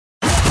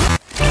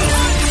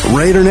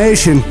Raider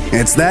Nation,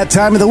 it's that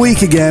time of the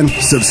week again.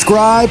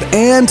 Subscribe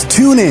and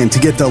tune in to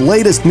get the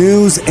latest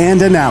news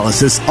and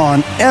analysis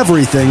on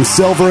everything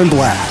silver and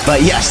black.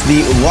 But yes,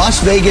 the Las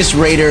Vegas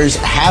Raiders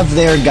have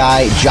their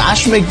guy,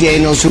 Josh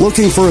McDaniels.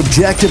 Looking for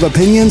objective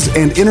opinions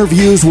and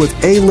interviews with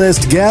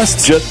A-list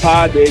guests? Just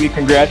Pod, baby.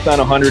 Congrats on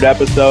 100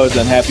 episodes.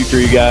 I'm happy for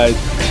you guys.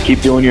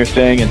 Keep doing your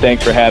thing, and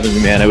thanks for having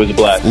me, man. It was a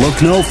blast.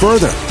 Look no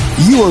further.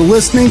 You are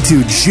listening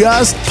to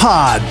Just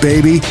Pod,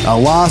 baby, a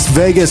Las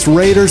Vegas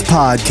Raiders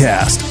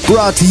podcast,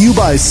 brought to you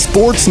by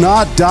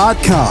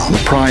Sportsnot.com.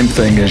 The prime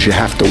thing is you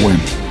have to win.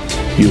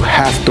 You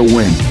have to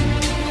win.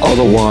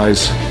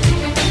 Otherwise,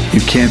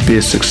 you can't be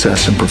a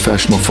success in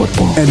professional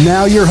football. And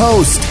now your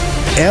host,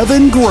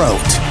 Evan Grote.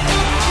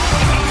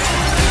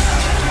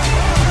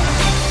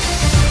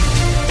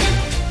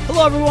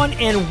 Hello, everyone,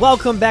 and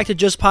welcome back to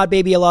Just Pod,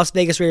 baby, a Las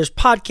Vegas Raiders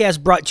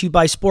podcast brought to you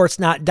by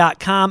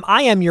Sportsnot.com.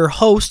 I am your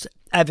host,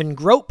 Evan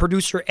Grote,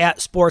 producer at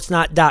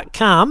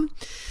Sportsnot.com,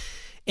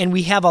 and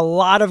we have a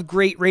lot of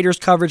great Raiders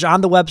coverage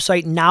on the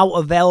website now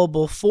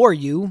available for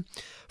you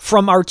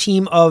from our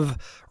team of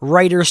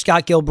writers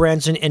Scott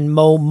Gilbranson and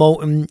Mo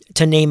Moten,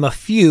 to name a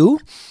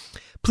few.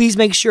 Please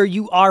make sure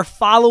you are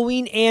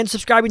following and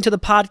subscribing to the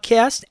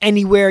podcast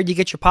anywhere you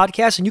get your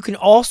podcasts, and you can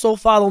also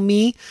follow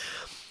me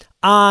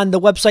on the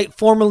website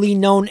formerly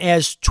known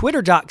as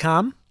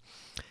Twitter.com,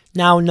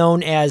 now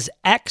known as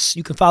X.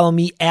 You can follow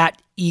me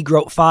at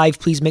eGroat5.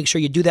 Please make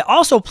sure you do that.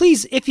 Also,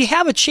 please, if you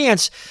have a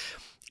chance,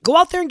 go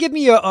out there and give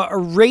me a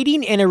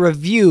rating and a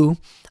review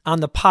on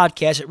the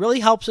podcast. It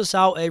really helps us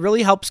out. It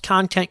really helps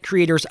content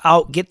creators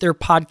out, get their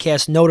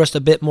podcast noticed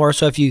a bit more.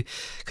 So if you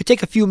could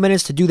take a few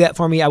minutes to do that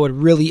for me, I would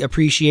really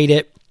appreciate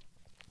it.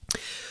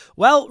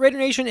 Well, Raider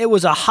Nation, it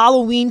was a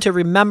Halloween to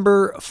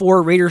remember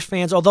for Raiders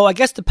fans, although I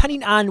guess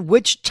depending on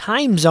which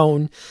time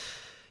zone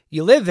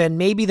you live in,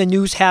 maybe the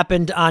news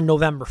happened on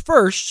November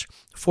 1st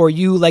for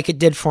you like it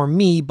did for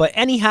me. But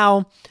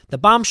anyhow, the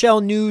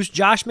bombshell news,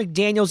 Josh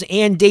McDaniels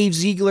and Dave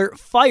Ziegler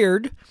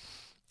fired,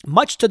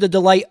 much to the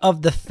delight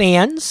of the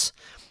fans.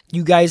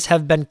 You guys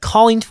have been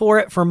calling for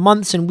it for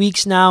months and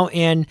weeks now,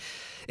 and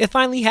it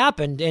finally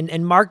happened.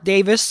 And Mark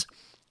Davis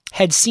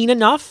had seen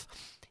enough.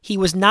 He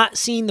was not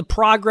seeing the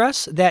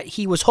progress that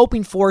he was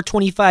hoping for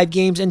 25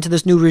 games into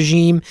this new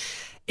regime,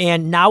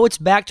 and now it's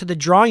back to the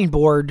drawing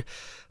board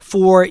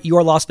for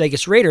your Las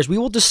Vegas Raiders. We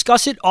will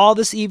discuss it all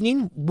this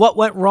evening, what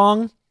went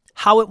wrong,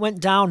 how it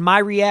went down, my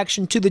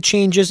reaction to the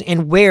changes,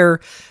 and where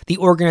the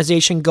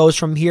organization goes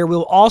from here. We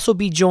will also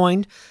be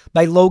joined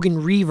by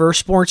Logan Reaver,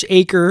 sports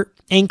anchor,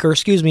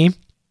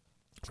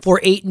 for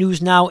 8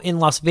 News Now in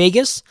Las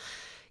Vegas.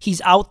 He's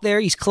out there.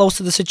 He's close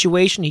to the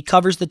situation. He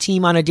covers the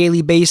team on a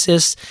daily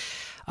basis.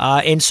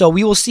 And so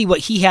we will see what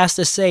he has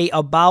to say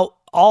about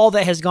all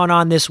that has gone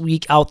on this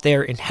week out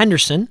there in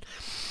Henderson.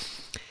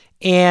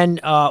 And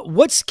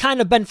what's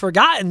kind of been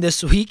forgotten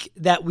this week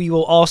that we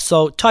will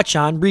also touch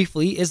on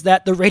briefly is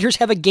that the Raiders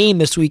have a game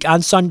this week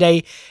on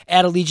Sunday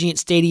at Allegiant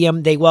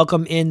Stadium. They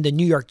welcome in the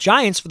New York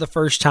Giants for the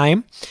first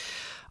time.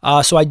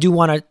 So I do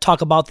want to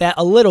talk about that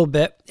a little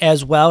bit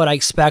as well. And I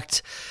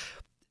expect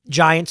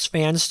Giants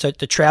fans to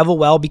travel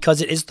well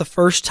because it is the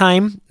first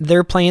time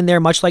they're playing there,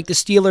 much like the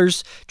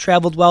Steelers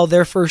traveled well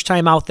their first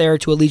time out there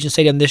to Allegiant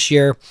Stadium this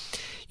year.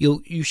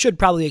 You should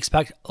probably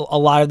expect a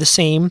lot of the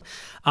same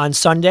on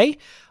Sunday.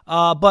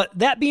 But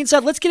that being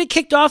said, let's get it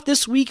kicked off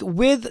this week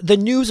with the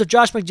news of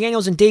Josh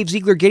McDaniels and Dave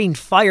Ziegler getting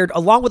fired,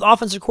 along with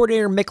offensive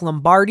coordinator Mick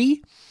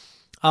Lombardi.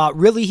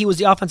 Really, he was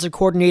the offensive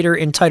coordinator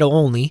in title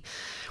only,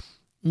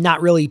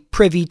 not really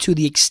privy to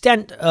the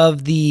extent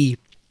of the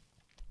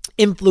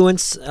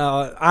influence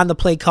on the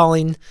play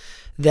calling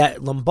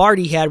that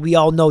Lombardi had. We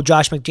all know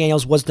Josh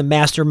McDaniels was the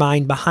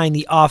mastermind behind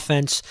the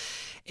offense,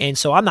 and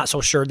so I'm not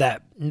so sure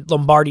that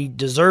Lombardi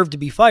deserved to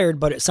be fired,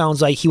 but it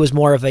sounds like he was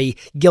more of a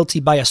guilty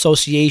by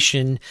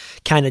association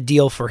kind of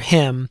deal for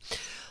him.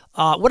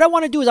 What I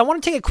want to do is I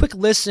want to take a quick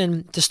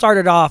listen to start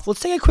it off.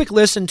 Let's take a quick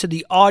listen to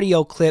the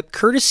audio clip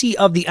courtesy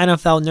of the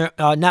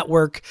NFL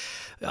Network.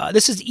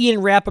 This is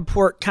Ian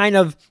Rappaport kind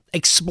of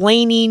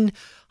explaining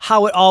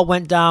how it all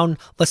went down.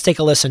 Let's take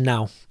a listen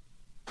now.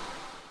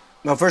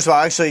 Well, first of all,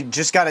 I actually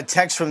just got a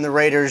text from the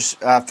Raiders,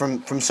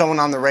 from someone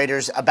on the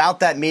Raiders about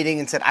that meeting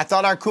and said, I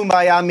thought our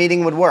Kumbaya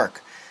meeting would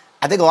work.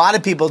 I think a lot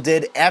of people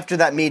did after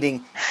that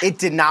meeting. It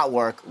did not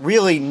work.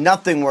 Really,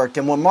 nothing worked.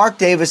 And what Mark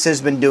Davis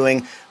has been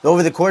doing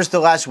over the course of the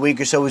last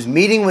week or so is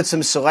meeting with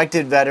some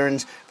selected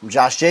veterans, from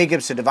Josh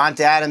Jacobs to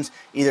Devonta Adams,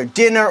 either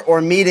dinner or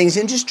meetings,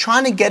 and just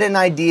trying to get an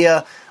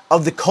idea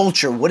of the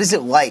culture. What is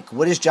it like?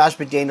 What is Josh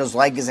McDaniels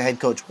like as a head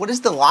coach? What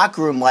is the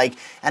locker room like?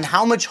 And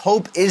how much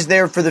hope is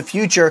there for the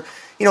future?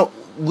 You know,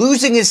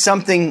 losing is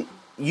something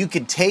you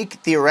could take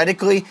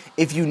theoretically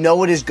if you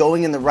know it is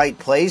going in the right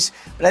place.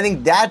 But I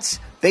think that's,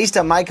 based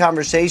on my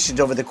conversations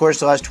over the course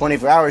of the last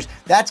 24 hours,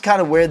 that's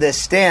kind of where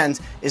this stands,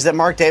 is that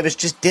Mark Davis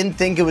just didn't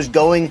think it was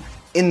going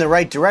in the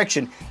right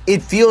direction.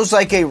 It feels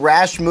like a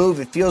rash move.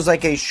 It feels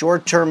like a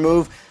short-term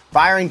move.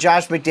 Firing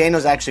Josh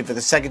McDaniels actually for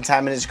the second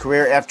time in his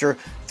career after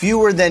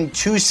fewer than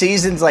 2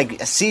 seasons,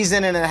 like a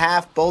season and a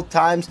half both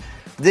times.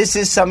 this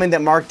is something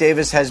that Mark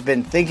Davis has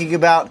been thinking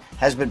about,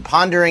 has been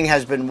pondering,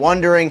 has been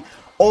wondering,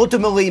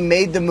 ultimately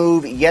made the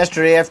move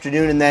yesterday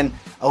afternoon, and then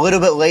a little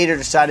bit later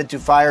decided to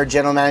fire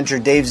general manager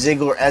Dave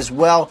Ziegler as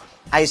well.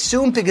 I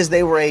assume because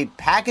they were a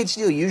package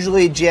deal.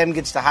 Usually a GM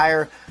gets to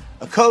hire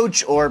a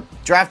coach or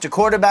draft a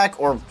quarterback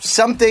or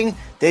something.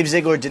 Dave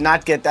Ziegler did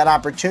not get that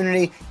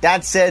opportunity.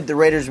 That said, the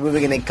Raiders are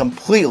moving in a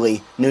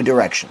completely new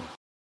direction.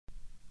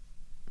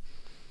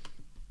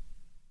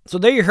 So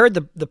there you heard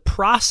the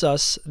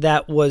process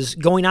that was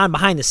going on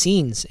behind the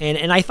scenes.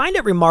 And I find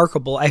it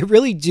remarkable. I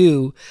really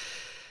do.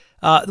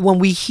 When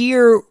we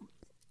hear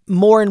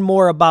more and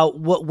more about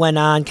what went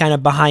on kind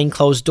of behind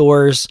closed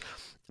doors,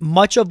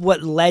 much of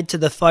what led to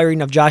the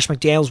firing of Josh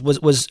McDaniels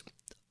was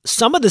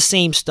some of the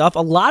same stuff, a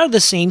lot of the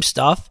same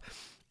stuff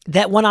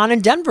that went on in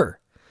Denver.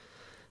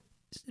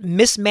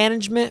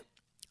 Mismanagement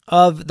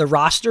of the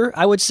roster,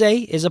 I would say,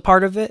 is a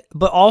part of it,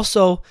 but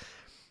also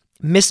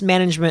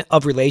mismanagement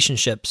of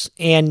relationships.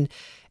 And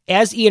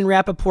as Ian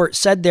Rappaport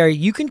said there,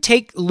 you can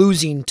take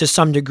losing to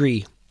some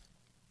degree.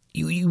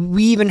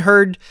 We even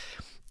heard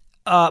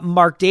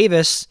Mark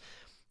Davis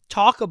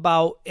talk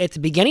about at the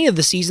beginning of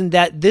the season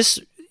that this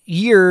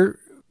year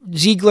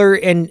Ziegler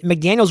and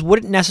McDaniels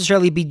wouldn't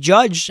necessarily be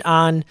judged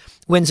on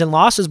wins and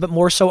losses, but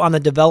more so on the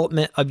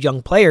development of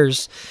young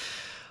players.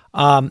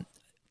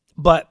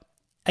 But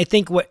I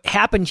think what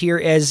happened here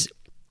is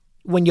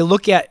when you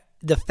look at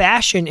the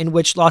fashion in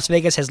which Las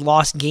Vegas has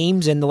lost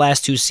games in the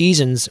last two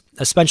seasons,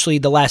 especially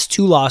the last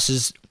two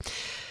losses,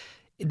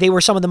 they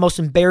were some of the most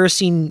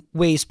embarrassing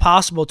ways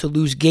possible to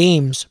lose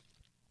games.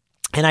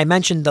 And I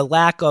mentioned the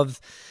lack of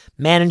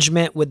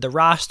management with the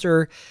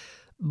roster,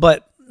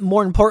 but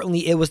more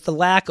importantly, it was the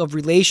lack of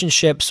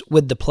relationships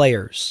with the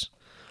players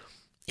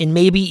and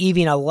maybe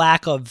even a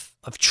lack of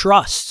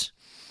trust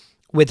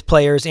with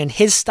players and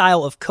his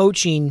style of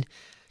coaching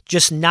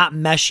just not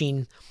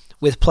meshing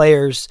with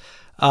players.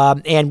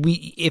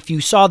 If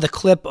you saw the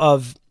clip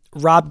of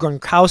Rob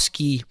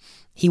Gronkowski,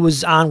 he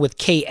was on with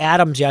Kay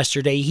Adams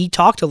yesterday. He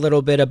talked a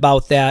little bit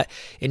about that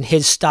in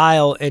his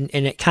style and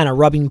it kind of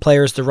rubbing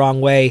players the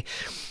wrong way.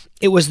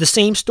 It was the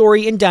same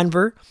story in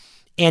Denver.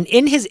 And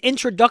in his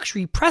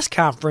introductory press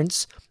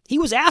conference, he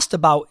was asked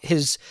about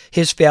his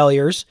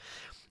failures,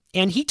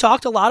 and he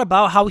talked a lot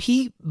about how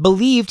he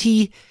believed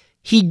he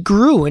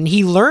grew and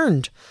he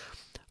learned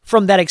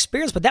from that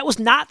experience. But that was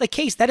not the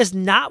case. That is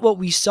not what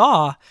we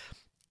saw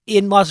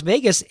in Las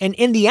Vegas. And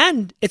in the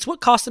end, it's what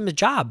cost him his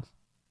job.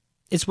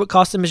 It's what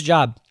cost him his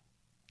job.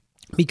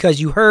 Because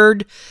you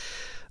heard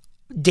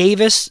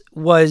Davis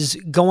was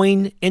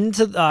going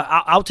into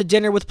out to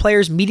dinner with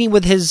players, meeting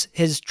with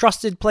his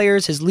trusted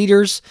players, his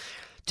leaders,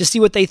 to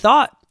see what they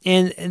thought,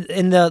 and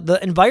the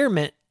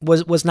environment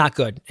was not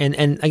good.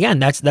 And again,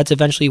 that's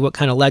eventually what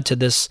kind of led to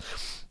this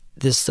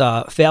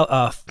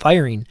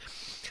firing.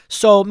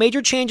 So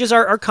major changes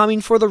are coming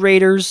for the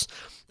Raiders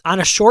on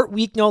a short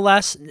week, no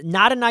less.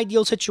 Not an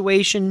ideal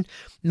situation.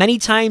 Many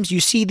times you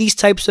see these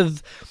types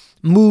of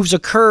moves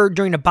occur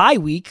during a bye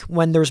week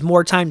when there's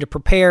more time to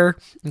prepare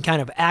and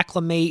kind of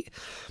acclimate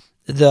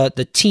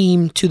the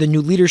team to the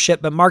new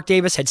leadership. But Mark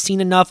Davis had seen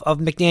enough of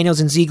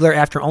McDaniels and Ziegler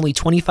after only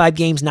 25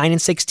 games.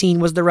 9-16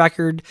 was the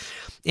record.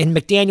 And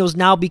McDaniels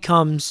now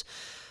becomes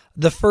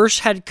the first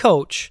head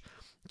coach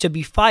to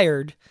be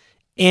fired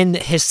in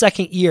his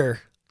second year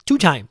 2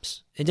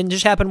 times. It didn't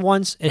just happen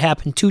once. It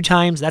happened 2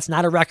 times. That's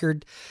not a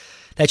record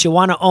that you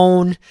want to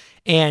own.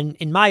 And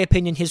in my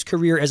opinion, his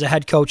career as a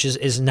head coach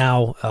is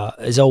now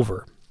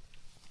over.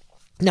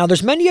 Now,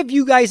 there's many of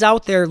you guys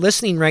out there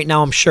listening right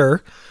now, I'm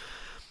sure,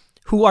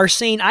 who are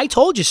saying, I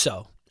told you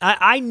so.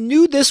 I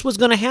knew this was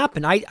going to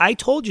happen. I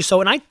told you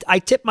so. And I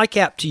tip my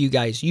cap to you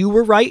guys. You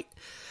were right.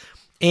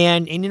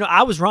 And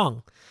I was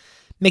wrong.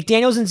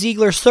 McDaniels and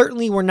Ziegler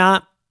certainly were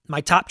not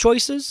my top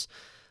choices,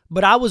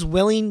 but I was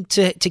willing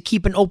to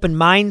keep an open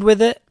mind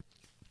with it.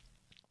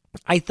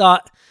 I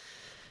thought,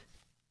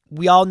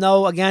 we all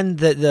know, again,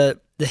 the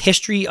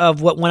history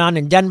of what went on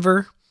in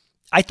Denver.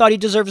 I thought he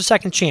deserved a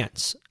second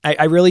chance.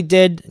 I really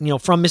did.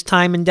 From his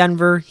time in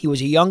Denver, he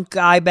was a young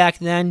guy back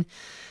then.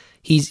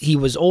 He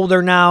was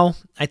older now.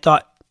 I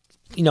thought,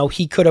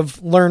 he could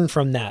have learned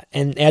from that.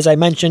 And as I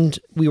mentioned,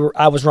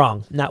 I was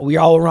wrong. Not we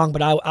all were wrong,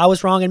 but I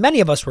was wrong, and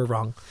many of us were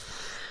wrong.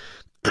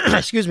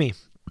 Excuse me.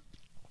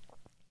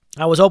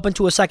 I was open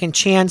to a second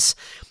chance.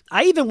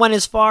 I even went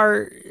as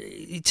far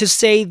to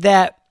say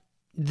that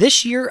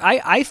this year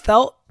I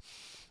felt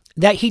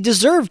that he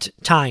deserved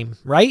time,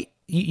 right?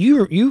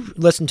 You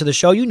listen to the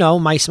show,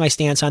 my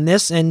stance on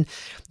this, and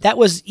that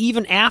was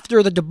even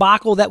after the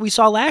debacle that we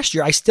saw last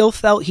year. I still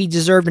felt he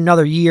deserved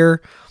another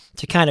year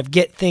to kind of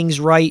get things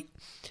right,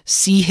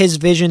 see his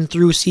vision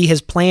through, see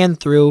his plan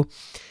through.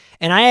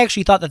 And I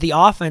actually thought that the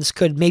offense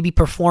could maybe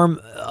perform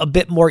a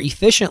bit more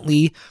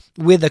efficiently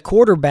with a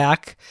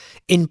quarterback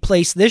in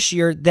place this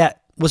year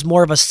that was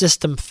more of a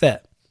system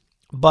fit.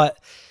 But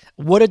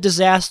what a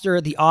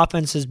disaster the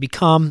offense has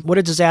become. What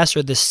a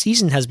disaster this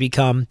season has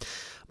become.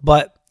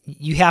 But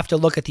you have to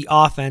look at the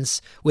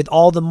offense with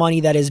all the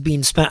money that is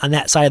being spent on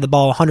that side of the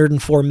ball,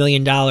 $104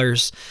 million.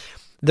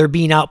 they're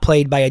being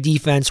outplayed by a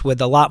defense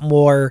with a lot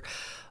more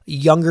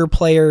younger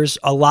players,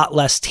 a lot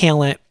less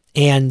talent,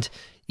 and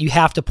you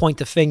have to point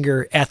the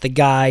finger at the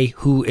guy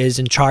who is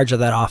in charge of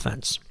that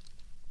offense.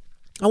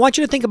 I want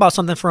you to think about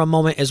something for a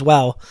moment as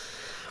well.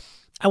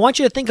 I want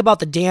you to think about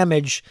the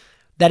damage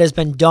that has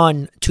been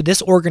done to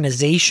this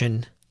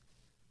organization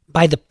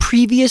by the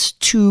previous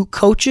two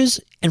coaches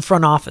and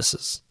front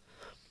offices.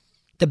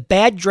 The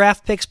bad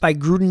draft picks by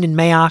Gruden and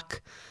Mayock,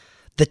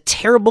 the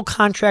terrible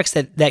contracts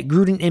that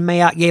Gruden and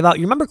Mayock gave out.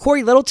 You remember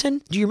Corey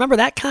Littleton? Do you remember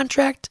that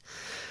contract?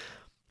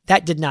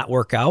 That did not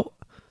work out.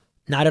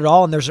 Not at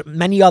all, and there's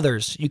many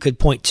others you could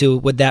point to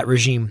with that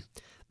regime.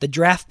 The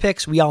draft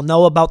picks, we all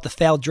know about the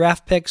failed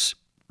draft picks.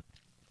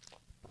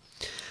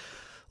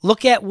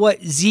 Look at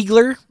what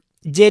Ziegler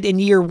did in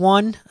year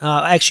one.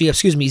 A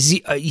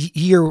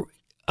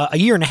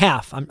year and a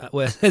half.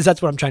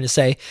 That's what I'm trying to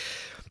say.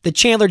 The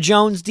Chandler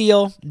Jones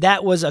deal,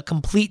 that was a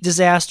complete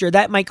disaster.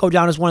 That might go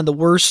down as one of the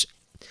worst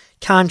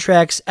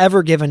contracts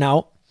ever given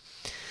out.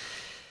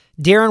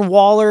 Darren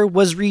Waller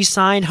was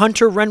re-signed.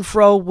 Hunter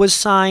Renfrow was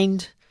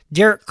signed.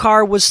 Derek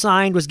Carr was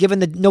signed, was given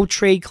the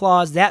no-trade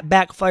clause. That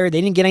backfired.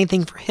 They didn't get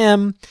anything for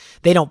him.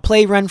 They don't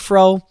play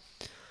Renfrow.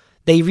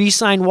 They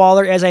re-signed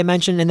Waller, as I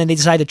mentioned, and then they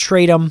decided to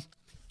trade him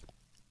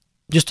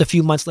just a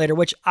few months later,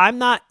 which I'm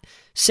not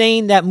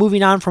saying that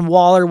moving on from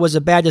Waller was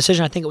a bad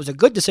decision. I think it was a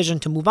good decision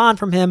to move on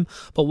from him,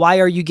 but why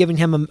are you giving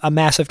him a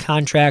massive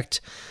contract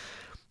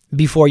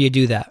before you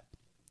do that?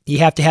 You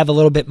have to have a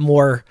little bit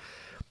more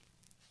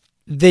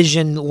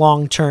vision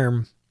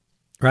long-term,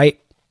 right?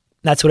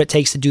 That's what it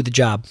takes to do the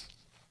job.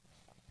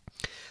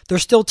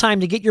 There's still time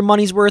to get your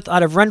money's worth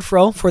out of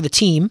Renfrow for the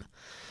team.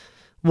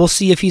 We'll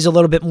see if he's a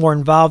little bit more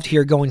involved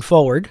here going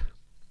forward.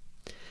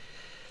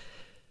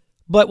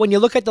 But when you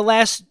look at the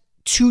last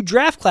two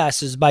draft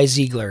classes by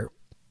Ziegler,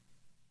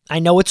 I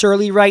know it's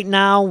early right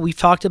now. We've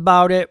talked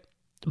about it.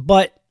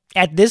 But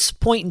at this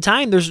point in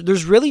time,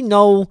 there's really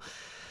no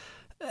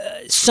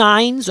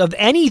signs of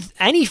any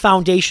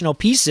foundational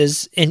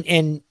pieces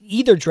in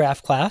either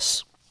draft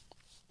class.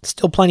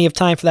 Still plenty of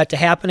time for that to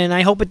happen, and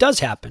I hope it does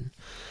happen.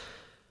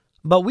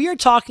 But we are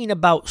talking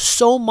about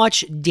so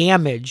much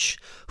damage,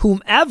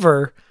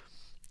 whomever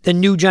the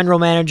new general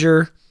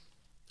manager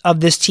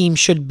of this team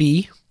should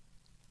be.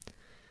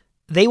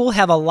 They will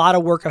have a lot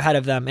of work ahead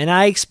of them, and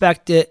I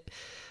expect it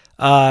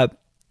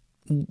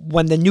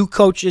when the new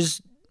coach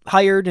is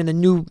hired and the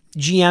new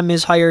GM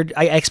is hired.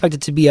 I expect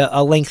it to be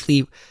a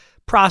lengthy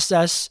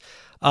process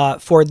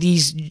for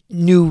these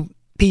new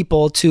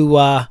people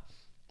to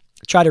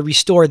try to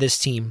restore this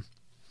team.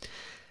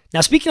 Now,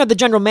 speaking of the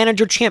general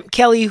manager, Champ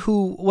Kelly,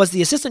 who was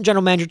the assistant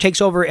general manager,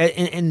 takes over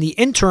in the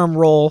interim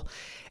role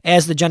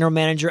as the general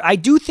manager. I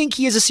do think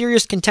he is a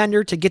serious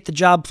contender to get the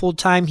job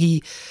full-time.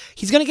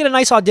 He's going to get a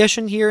nice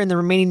audition here in the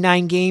remaining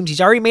 9 games.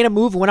 He's already made a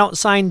move, went out and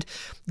signed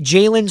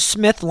Jalen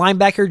Smith,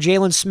 linebacker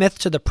Jalen Smith,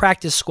 to the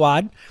practice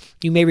squad.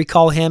 You may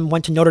recall him,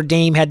 went to Notre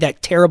Dame, had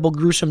that terrible,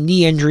 gruesome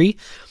knee injury,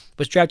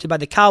 was drafted by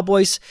the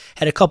Cowboys,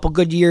 had a couple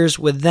good years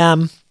with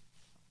them,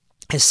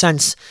 has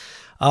since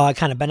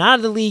kind of been out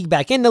of the league,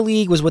 back in the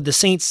league, was with the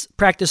Saints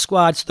practice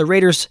squad, so the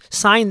Raiders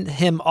signed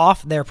him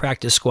off their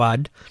practice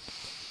squad.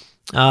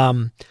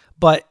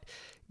 But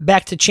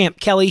back to Champ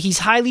Kelly, he's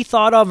highly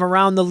thought of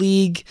around the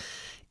league,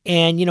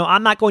 and,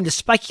 I'm not going to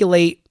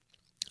speculate,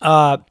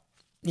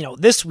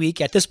 this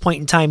week, at this point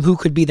in time, who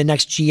could be the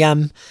next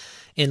GM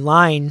in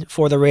line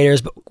for the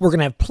Raiders, but we're going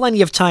to have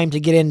plenty of time to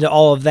get into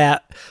all of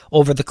that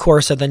over the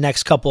course of the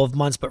next couple of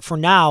months. But for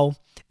now,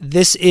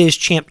 this is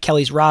Champ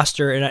Kelly's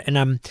roster, and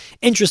I'm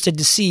interested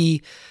to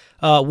see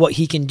what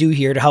he can do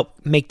here to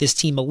help make this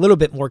team a little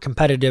bit more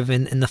competitive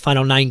in the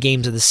final 9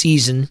 games of the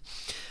season.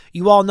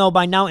 You all know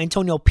by now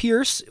Antonio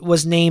Pierce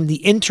was named the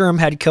interim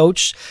head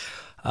coach.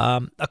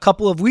 A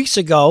couple of weeks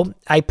ago,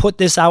 I put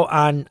this out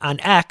on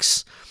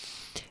X.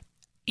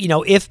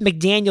 If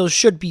McDaniels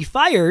should be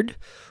fired,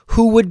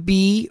 who would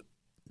be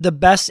the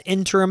best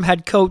interim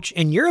head coach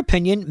in your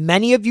opinion?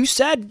 Many of you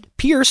said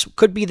Pierce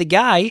could be the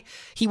guy.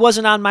 He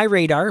wasn't on my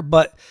radar,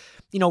 but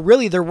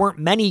really there weren't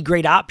many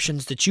great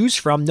options to choose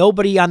from.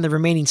 Nobody on the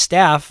remaining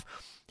staff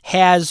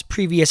has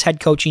previous head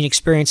coaching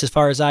experience as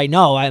far as I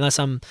know, unless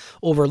I'm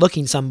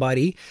overlooking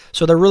somebody.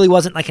 So there really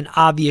wasn't like an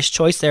obvious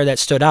choice there that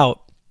stood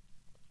out.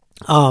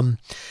 I'm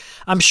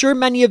sure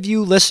many of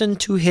you listened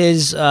to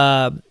his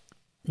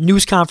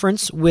news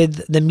conference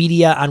with the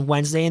media on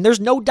Wednesday, and there's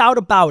no doubt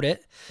about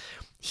it.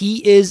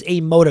 He is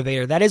a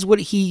motivator. That is what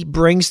he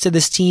brings to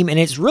this team, and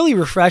it's really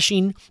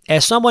refreshing.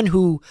 As someone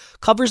who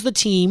covers the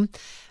team,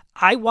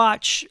 I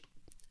watch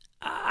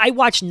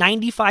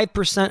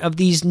 95% of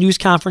these news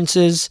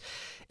conferences.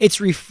 It's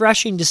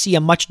refreshing to see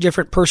a much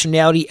different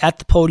personality at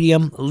the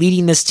podium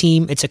leading this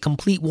team. It's a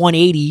complete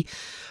 180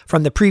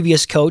 from the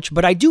previous coach,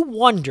 but I do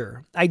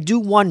wonder,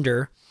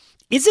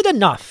 is it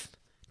enough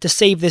to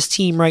save this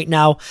team right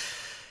now?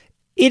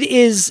 It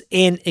is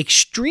an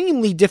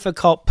extremely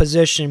difficult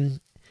position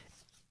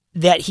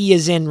that he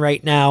is in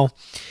right now.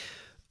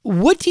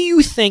 What do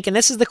you think, and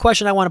this is the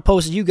question I want to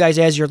pose to you guys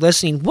as you're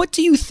listening, what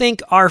do you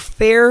think are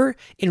fair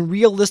and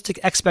realistic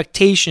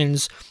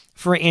expectations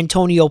for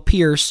Antonio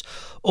Pierce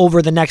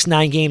over the next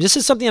 9 games? This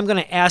is something I'm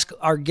going to ask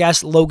our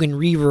guest, Logan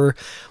Reaver,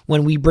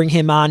 when we bring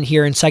him on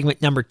here in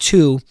segment number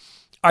 2.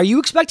 Are you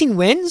expecting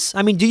wins?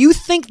 I mean, do you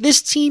think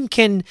this team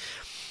can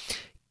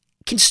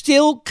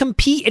still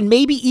compete and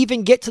maybe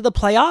even get to the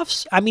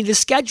playoffs? I mean, the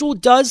schedule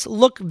does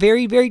look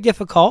very, very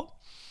difficult.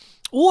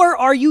 Or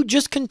are you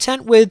just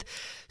content with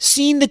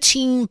seeing the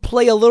team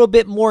play a little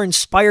bit more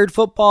inspired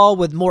football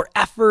with more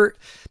effort,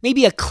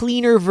 maybe a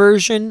cleaner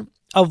version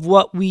of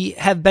what we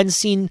have been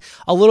seeing,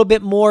 a little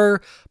bit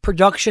more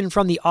production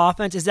from the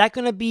offense? Is that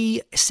going to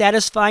be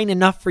satisfying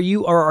enough for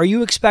you, or are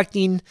you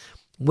expecting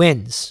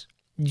wins?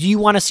 Do you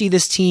want to see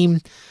this team,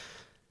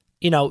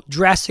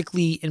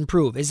 drastically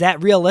improve? Is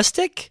that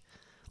realistic?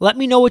 Let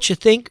me know what you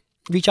think.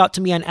 Reach out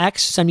to me on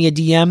X, send me a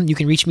DM. You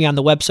can reach me on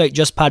the website,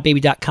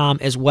 justpodbaby.com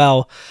as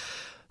well.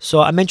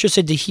 So I'm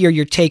interested to hear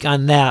your take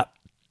on that.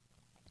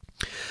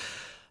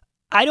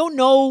 I don't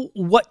know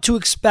what to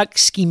expect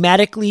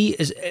schematically,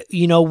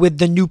 with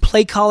the new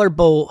play caller,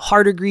 Bo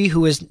Hardegree,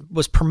 who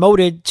was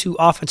promoted to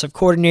offensive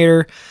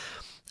coordinator.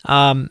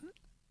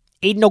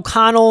 Aiden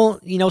O'Connell,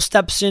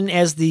 steps in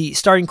as the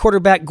starting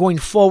quarterback going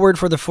forward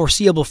for the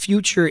foreseeable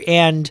future.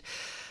 And,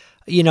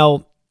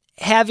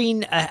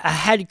 having a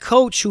head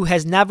coach who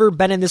has never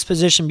been in this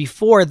position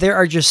before, there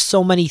are just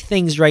so many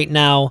things right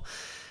now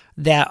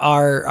that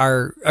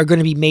are going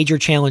to be major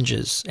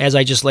challenges, as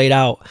I just laid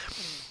out.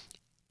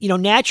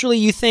 Naturally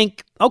you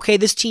think, okay,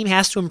 this team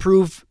has to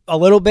improve a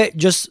little bit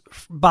just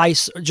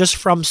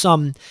from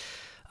some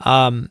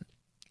kind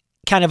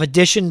of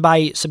addition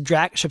by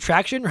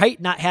subtraction, right?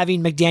 Not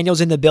having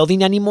McDaniels in the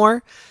building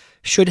anymore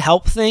should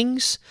help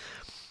things.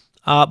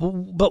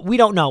 But we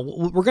don't know.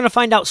 We're going to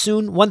find out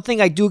soon. One thing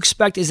I do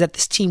expect is that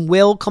this team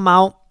will come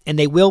out and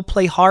they will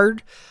play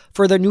hard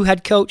for their new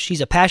head coach.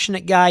 He's a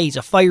passionate guy. He's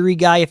a fiery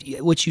guy,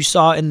 which you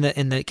saw in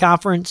the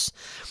conference.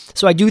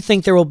 So I do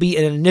think there will be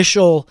an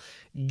initial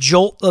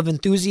jolt of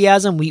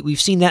enthusiasm.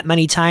 We've seen that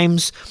many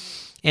times,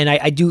 and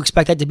I do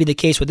expect that to be the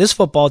case with this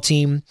football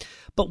team.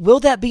 But will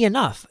that be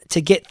enough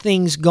to get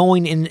things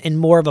going in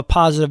more of a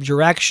positive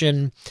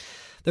direction?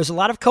 There's a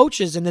lot of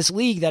coaches in this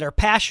league that are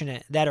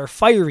passionate, that are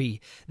fiery,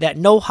 that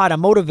know how to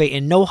motivate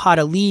and know how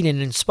to lead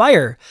and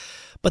inspire.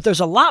 But there's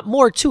a lot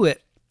more to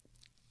it,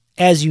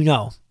 as you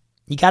know.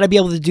 You got to be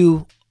able to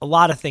do a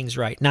lot of things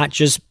right, not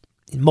just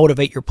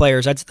motivate your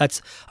players.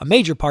 That's a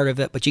major part of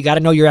it, but you got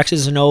to know your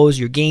X's and O's,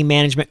 your game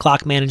management,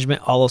 clock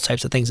management, all those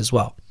types of things as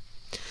well.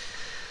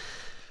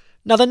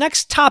 Now, the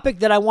next topic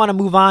that I want to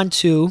move on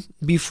to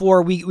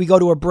before we go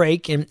to a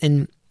break,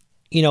 and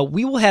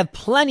we will have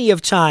plenty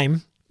of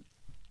time,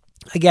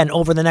 again,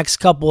 over the next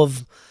couple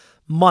of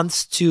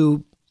months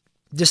to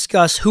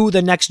discuss who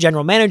the next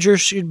general manager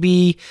should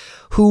be,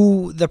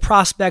 who the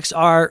prospects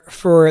are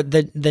for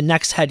the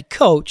next head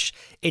coach.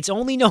 It's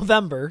only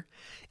November.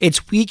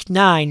 It's week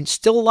 9.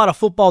 Still a lot of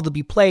football to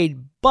be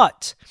played,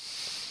 but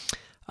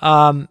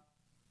I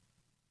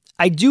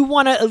do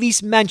want to at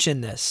least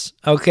mention this,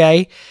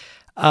 okay?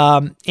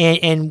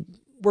 And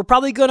we're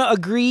probably going to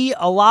agree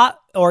a lot,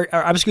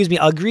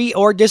 agree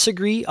or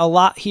disagree a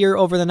lot here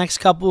over the next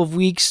couple of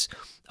weeks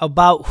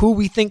about who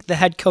we think the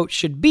head coach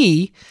should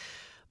be.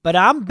 But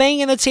I'm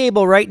banging the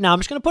table right now. I'm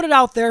just going to put it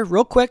out there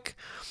real quick.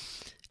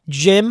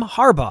 Jim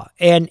Harbaugh.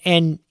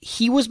 And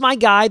he was my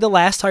guy the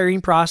last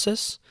hiring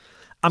process.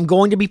 I'm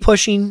going to be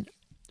pushing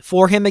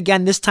for him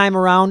again this time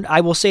around.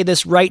 I will say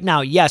this right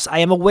now. Yes, I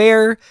am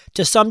aware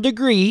to some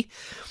degree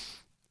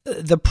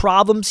the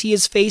problems he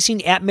is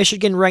facing at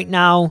Michigan right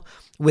now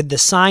with the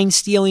sign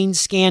stealing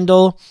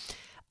scandal.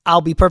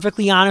 I'll be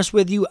perfectly honest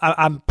with you.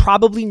 I'm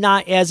probably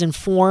not as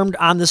informed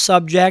on the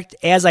subject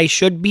as I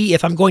should be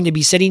if I'm going to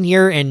be sitting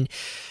here and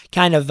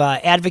kind of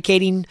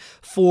advocating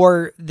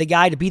for the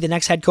guy to be the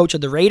next head coach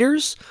of the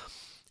Raiders.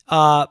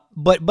 But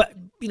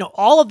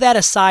all of that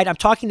aside, I'm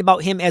talking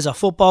about him as a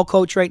football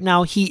coach right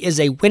now. He is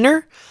a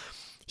winner.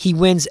 He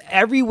wins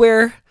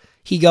everywhere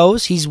he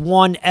goes. He's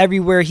won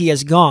everywhere he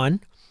has gone.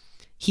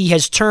 He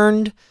has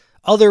turned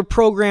other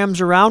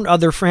programs around,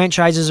 other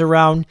franchises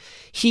around.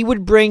 He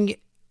would bring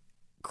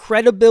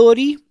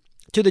credibility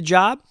to the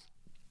job.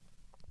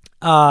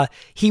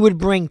 He would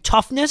bring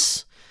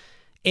toughness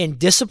and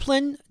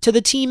discipline to the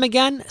team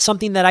again,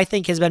 something that I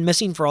think has been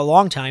missing for a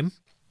long time.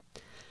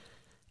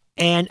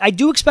 And I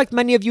do expect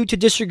many of you to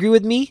disagree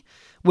with me,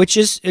 it's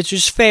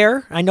just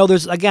fair. I know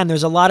there's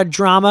a lot of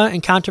drama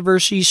and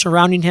controversy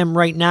surrounding him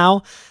right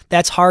now.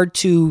 That's hard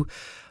to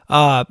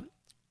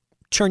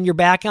turn your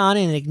back on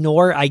and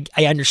ignore. I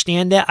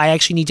understand that. I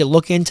actually need to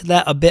look into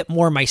that a bit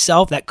more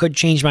myself. That could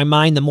change my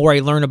mind the more I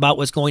learn about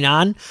what's going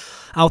on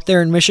out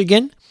there in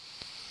Michigan.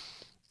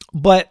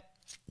 But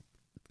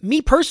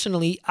me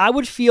personally, I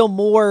would feel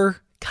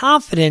more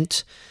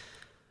confident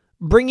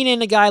bringing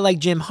in a guy like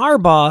Jim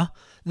Harbaugh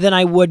than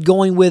I would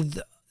going with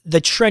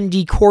the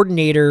trendy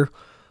coordinator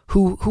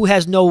who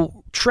has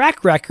no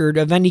track record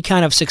of any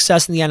kind of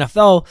success in the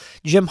NFL.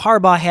 Jim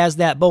Harbaugh has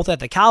that both at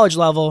the college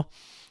level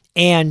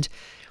and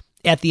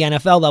at the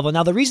NFL level.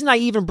 Now, the reason I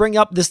even bring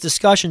up this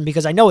discussion,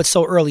 because I know it's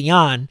so early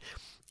on,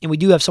 and we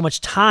do have so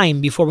much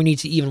time before we need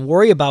to even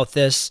worry about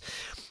this,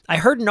 I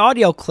heard an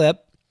audio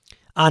clip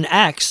on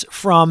X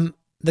from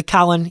the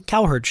Colin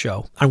Cowherd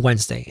show on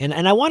Wednesday. And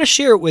I want to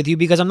share it with you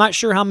because I'm not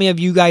sure how many of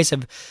you guys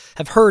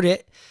have heard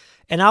it.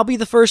 And I'll be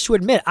the first to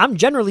admit, I'm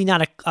generally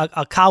not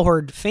a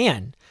Cowherd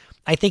fan.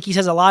 I think he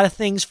says a lot of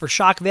things for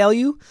shock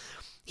value.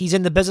 He's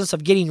in the business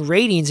of getting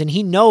ratings, and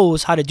he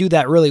knows how to do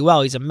that really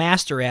well. He's a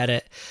master at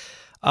it.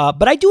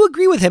 But I do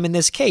agree with him in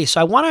this case.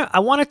 So I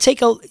want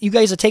to you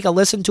guys to take a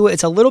listen to it.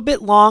 It's a little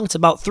bit long. It's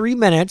about 3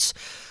 minutes.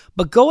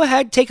 But go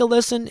ahead, take a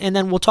listen, and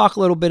then we'll talk a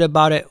little bit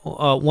about it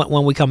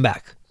when we come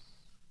back.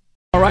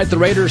 All right, the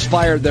Raiders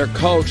fired their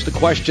coach. The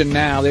question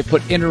now, they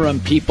put interim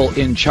people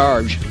in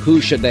charge. Who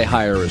should they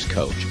hire as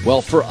coach?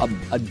 Well, for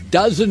a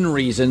dozen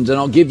reasons, and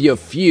I'll give you a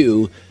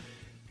few.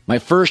 My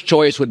first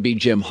choice would be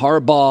Jim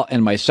Harbaugh,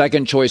 and my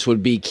second choice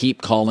would be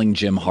keep calling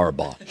Jim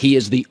Harbaugh. He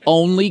is the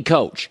only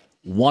coach,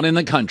 one in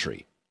the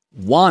country,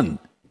 one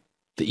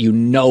that you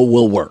know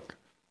will work.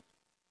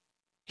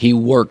 He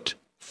worked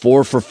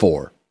 4 for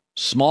 4.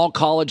 Small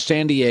college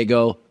San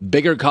Diego,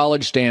 bigger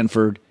college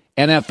Stanford,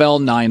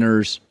 NFL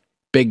Niners,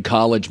 big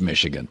college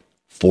Michigan,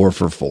 4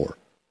 for 4.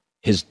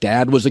 His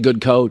dad was a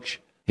good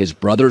coach. His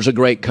brother's a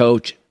great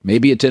coach.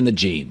 Maybe it's in the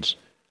genes.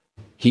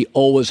 He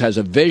always has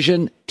a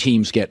vision.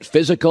 Teams get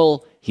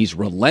physical. He's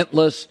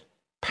relentless,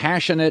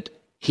 passionate.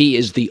 He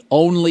is the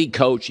only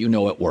coach you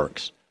know it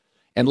works.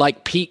 And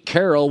like Pete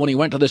Carroll when he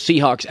went to the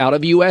Seahawks out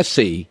of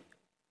USC,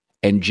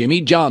 and Jimmy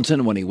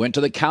Johnson when he went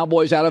to the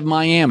Cowboys out of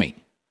Miami,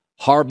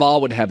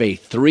 Harbaugh would have a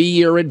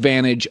 3-year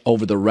advantage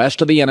over the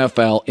rest of the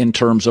NFL in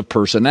terms of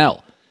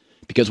personnel.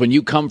 Because when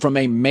you come from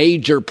a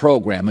major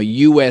program, a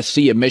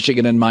USC, a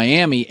Michigan, and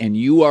Miami, and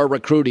you are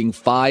recruiting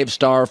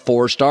 5-star,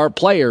 4-star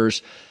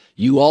players,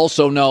 you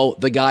also know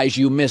the guys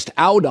you missed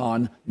out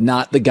on,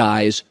 not the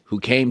guys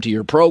who came to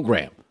your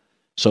program.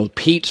 So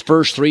Pete's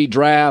first 3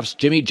 drafts,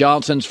 Jimmy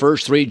Johnson's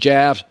first 3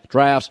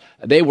 drafts,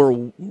 they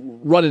were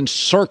running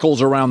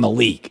circles around the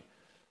league.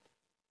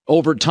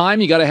 Over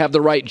time, you got to have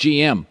the right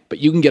GM, but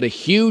you can get a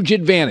huge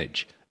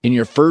advantage in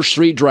your first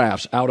 3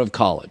 drafts out of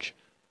college.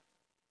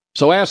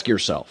 So ask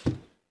yourself,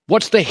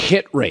 what's the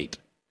hit rate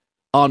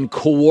on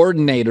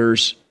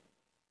coordinators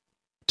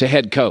to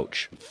head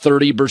coach?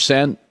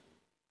 30%?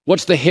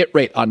 What's the hit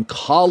rate on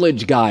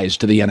college guys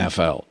to the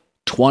NFL?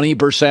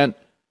 20%?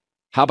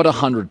 How about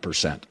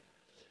 100%?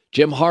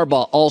 Jim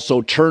Harbaugh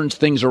also turns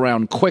things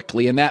around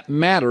quickly, and that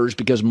matters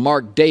because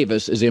Mark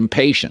Davis is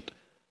impatient.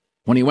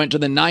 When he went to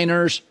the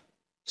Niners,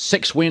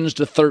 6 wins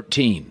to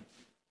 13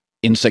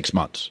 in 6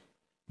 months.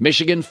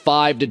 Michigan,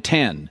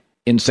 5-10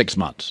 in 6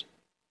 months.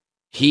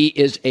 He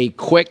is a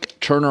quick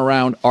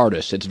turnaround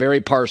artist. It's very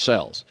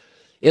Parcells.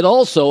 It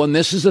also, and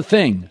this is the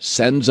thing,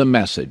 sends a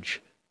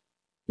message.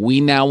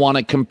 We now want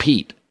to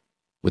compete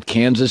with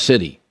Kansas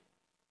City.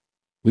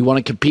 We want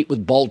to compete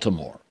with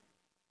Baltimore.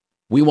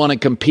 We want to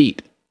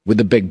compete with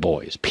the big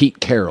boys, Pete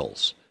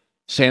Carroll's,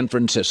 San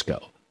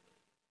Francisco.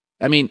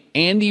 I mean,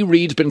 Andy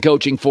Reid's been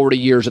coaching 40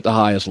 years at the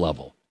highest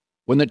level.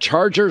 When the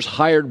Chargers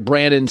hired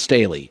Brandon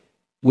Staley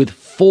with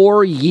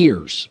 4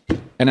 years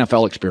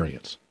NFL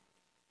experience,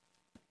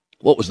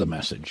 what was the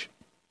message?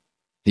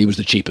 He was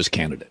the cheapest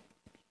candidate.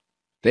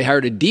 They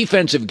hired a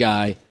defensive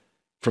guy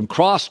from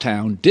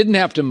crosstown, didn't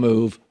have to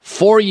move,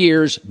 4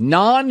 years,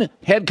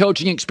 non-head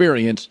coaching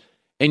experience,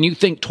 and you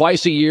think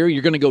twice a year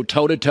you're going to go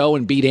toe-to-toe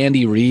and beat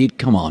Andy Reid?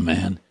 Come on,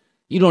 man.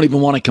 You don't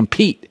even want to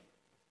compete.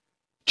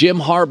 Jim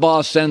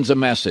Harbaugh sends a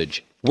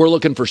message. We're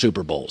looking for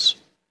Super Bowls.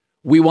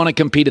 We want to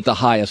compete at the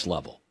highest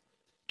level.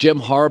 Jim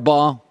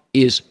Harbaugh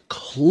is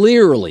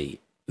clearly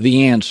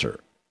the answer.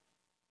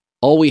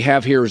 All we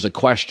have here is a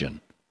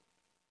question.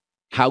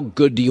 How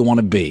good do you want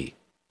to be?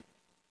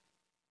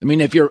 I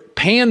mean, if you're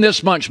paying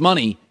this much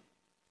money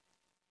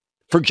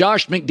for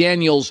Josh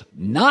McDaniels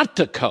not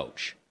to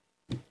coach,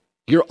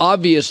 you're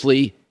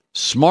obviously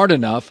smart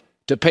enough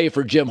to pay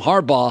for Jim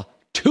Harbaugh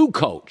to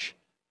coach.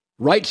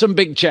 Write some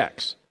big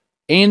checks.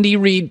 Andy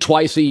Reid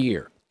twice a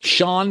year.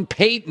 Sean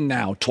Payton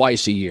now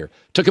twice a year.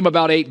 Took him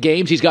about 8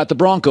 games. He's got the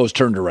Broncos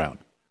turned around.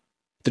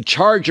 The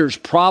Chargers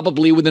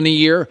probably within a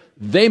year,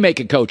 they make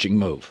a coaching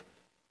move.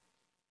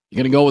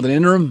 You're going to go with an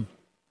interim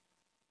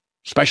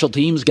special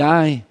teams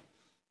guy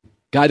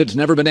that's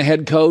never been a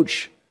head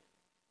coach?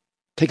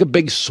 Take a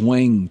big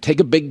swing. Take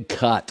a big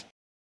cut.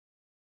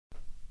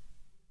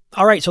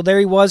 All right, so there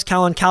he was,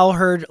 Colin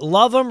Cowherd.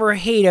 Love him or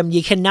hate him,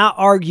 you cannot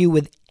argue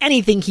with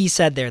anything he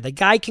said there. The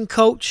guy can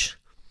coach.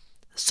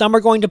 Some are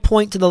going to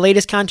point to the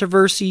latest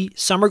controversy.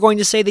 Some are going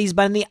to say that he's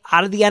been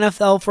out of the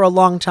NFL for a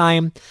long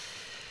time.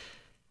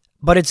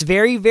 But it's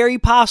very, very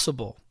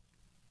possible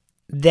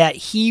that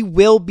he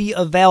will be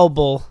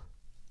available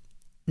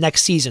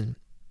next season.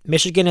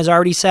 Michigan has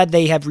already said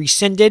they have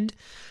rescinded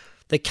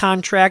the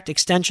contract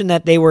extension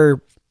that they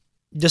were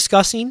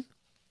discussing.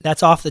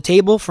 That's off the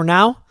table for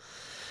now.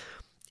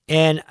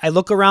 And I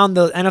look around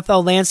the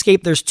NFL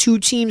landscape, there's 2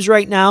 teams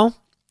right now.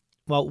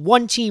 Well,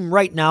 1 team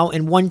right now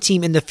and 1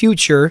 team in the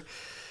future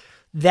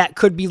that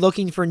could be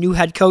looking for new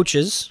head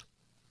coaches.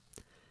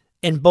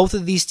 And both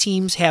of these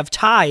teams have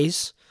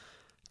ties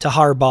to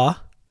Harbaugh.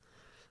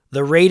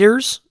 the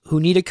Raiders, who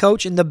need a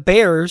coach, and the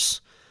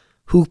Bears,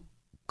 who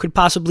could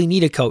possibly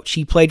need a coach.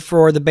 He played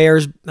for the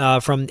Bears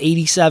from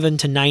 87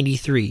 to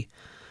 93.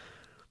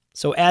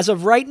 So as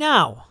of right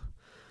now,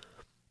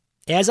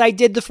 as I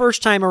did the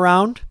first time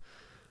around,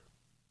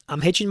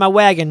 I'm hitching my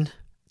wagon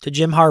to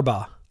Jim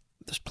Harbaugh.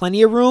 There's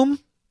plenty of room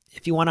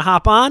if you want to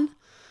hop on.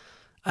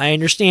 I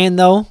understand,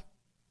 though,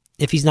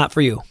 if he's not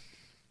for you.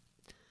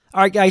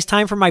 All right, guys,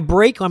 time for my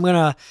break. I'm going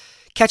to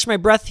catch my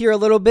breath here a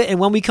little bit, and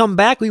when we come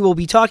back, we will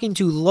be talking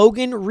to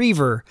Logan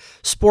Reaver,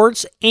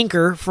 sports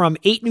anchor from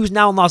 8 News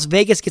Now in Las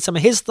Vegas, get some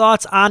of his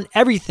thoughts on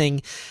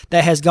everything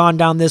that has gone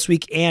down this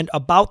week and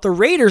about the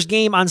Raiders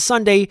game on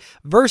Sunday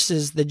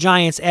versus the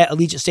Giants at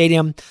Allegiant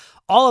Stadium.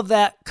 All of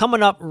that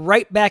coming up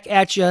right back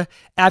at you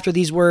after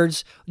these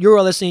words.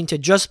 You're listening to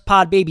Just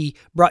Pod Baby,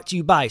 brought to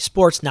you by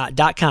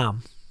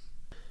SportsNot.com.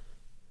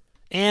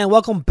 And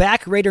welcome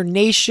back, Raider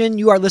Nation.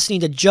 You are listening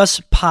to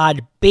Just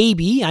Pod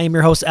Baby. I am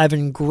your host,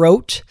 Evan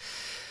Grote.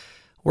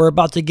 We're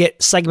about to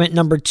get segment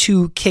number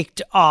 2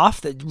 kicked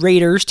off. The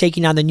Raiders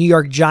taking on the New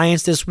York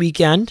Giants this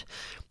weekend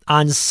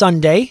on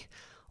Sunday,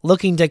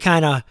 looking to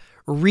kind of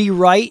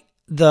rewrite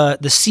the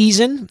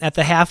season at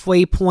the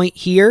halfway point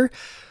here.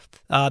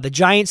 The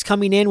Giants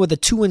coming in with a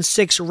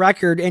 2-6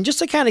 record. And just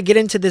to kind of get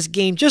into this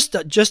game just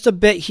a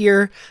bit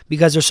here,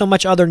 because there's so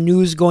much other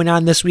news going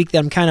on this week that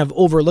I'm kind of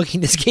overlooking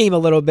this game a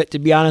little bit, to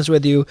be honest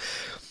with you.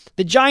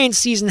 The Giants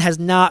season has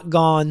not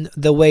gone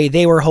the way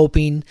they were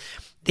hoping.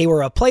 They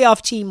were a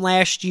playoff team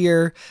last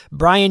year.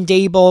 Brian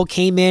Daboll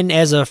came in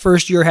as a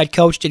first-year head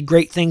coach, did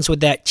great things with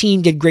that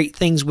team, did great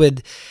things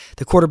with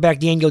the quarterback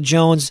Daniel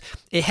Jones.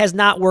 It has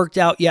not worked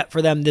out yet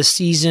for them this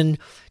season.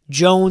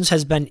 Jones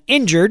has been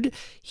injured.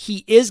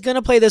 He is going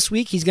to play this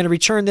week. He's going to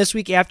return this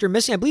week after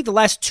missing, I believe, the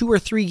last 2 or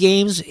 3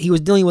 games. He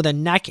was dealing with a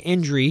neck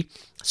injury.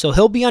 So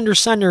he'll be under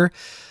center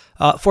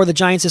for the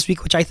Giants this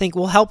week, which I think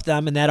will help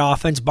them in that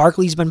offense.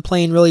 Barkley's been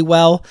playing really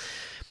well.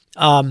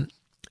 A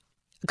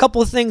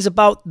couple of things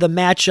about the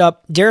matchup.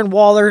 Darren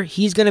Waller,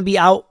 he's going to be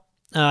out.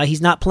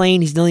 He's not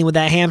playing. He's dealing with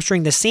that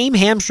hamstring. The same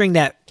hamstring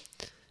that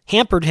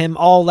hampered him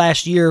all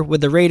last year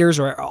with the Raiders,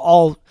 or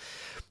all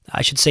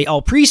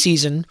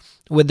preseason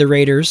with the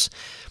Raiders.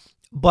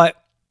 But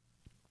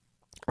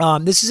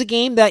this is a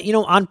game that,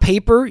 on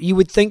paper, you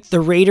would think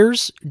the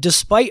Raiders,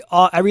 despite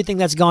everything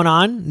that's gone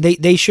on,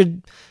 they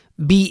should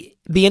be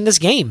in this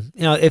game.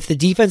 If the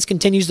defense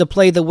continues to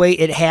play the way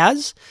it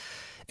has,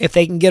 if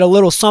they can get a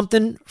little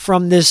something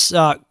from this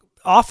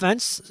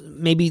offense,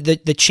 maybe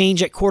the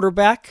change at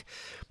quarterback,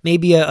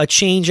 maybe a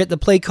change at the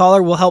play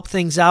caller will help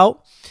things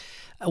out.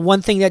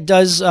 One thing that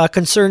does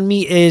concern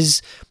me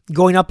is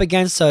going up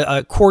against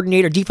a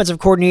defensive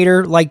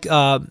coordinator like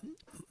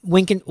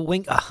Wink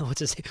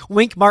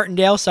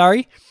Martindale.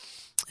 Sorry,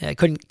 I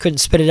couldn't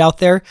spit it out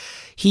there.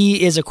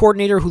 He is a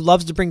coordinator who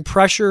loves to bring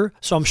pressure,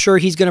 so I'm sure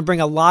he's going to bring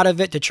a lot of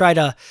it to try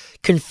to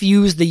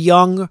confuse the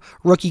young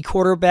rookie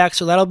quarterback.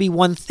 So that'll be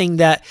one thing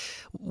that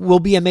will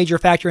be a major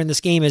factor in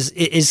this game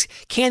is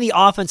can the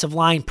offensive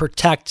line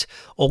protect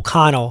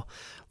O'Connell?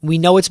 We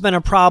know it's been a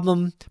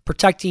problem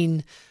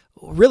protecting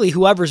really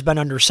whoever's been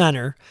under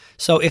center.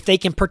 So if they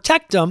can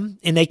protect them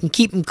and they can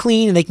keep them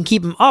clean and they can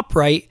keep them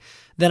upright,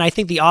 then I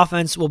think the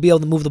offense will be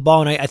able to move the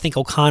ball, and I think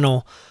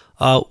O'Connell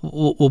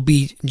will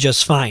be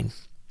just fine.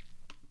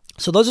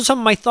 So those are some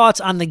of my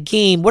thoughts on the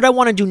game. What I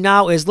want to do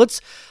now is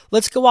let's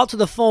go out to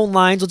the phone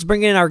lines. Let's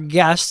bring in our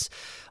guests.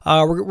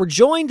 We're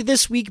joined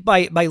this week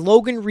by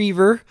Logan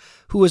Reaver,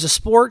 who is a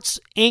sports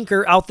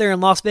anchor out there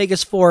in Las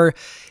Vegas for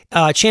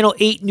Channel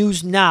 8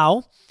 News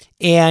Now.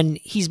 And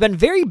he's been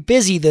very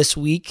busy this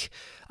week.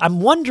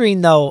 I'm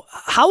wondering, though,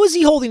 how is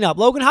he holding up?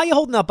 Logan, how are you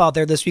holding up out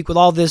there this week with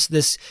all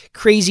this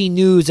crazy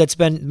news that's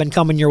been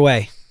coming your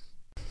way?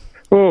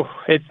 Oh,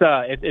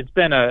 it's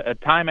been a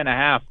time and a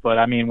half. But,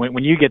 I mean,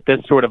 when you get this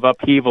sort of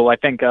upheaval, I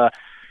think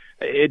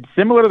it's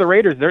similar to the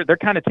Raiders. They're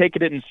kind of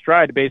taking it in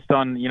stride based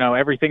on,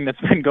 everything that's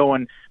been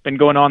going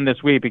on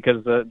this week,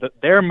 because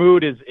their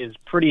mood is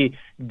pretty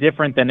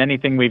different than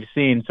anything we've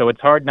seen. So it's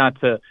hard not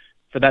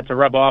for that to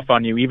rub off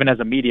on you, even as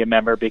a media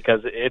member, because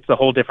it's a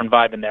whole different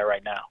vibe in there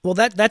right now. Well,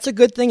 that's a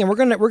good thing, and we're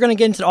gonna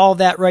get into all of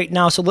that right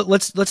now. So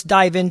let's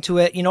dive into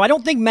it. I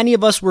don't think many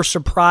of us were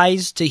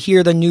surprised to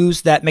hear the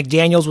news that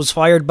McDaniels was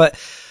fired, but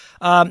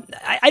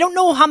I don't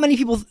know how many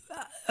people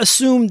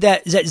assumed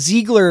that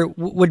Ziegler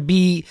would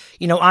be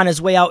on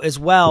his way out as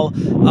well.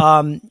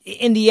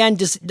 In the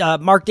end,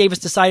 Mark Davis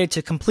decided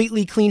to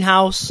completely clean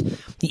house.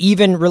 He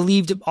even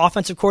relieved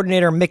offensive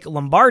coordinator Mick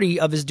Lombardi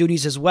of his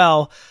duties as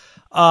well.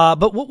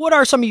 But what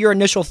are some of your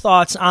initial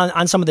thoughts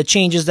on some of the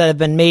changes that have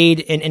been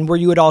made, and were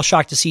you at all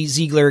shocked to see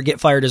Ziegler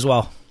get fired as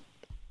well?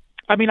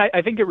 I mean,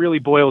 I think it really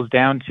boils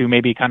down to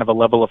maybe kind of a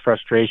level of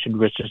frustration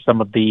with just some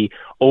of the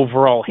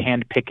overall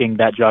handpicking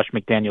that Josh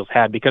McDaniels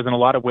had, because in a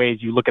lot of ways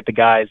you look at the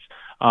guys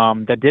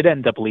that did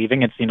end up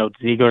leaving. It's,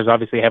 Ziegler is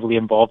obviously heavily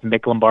involved.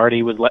 Mick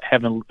Lombardi was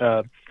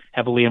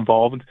heavily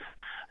involved,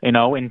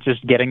 in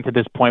just getting to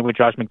this point with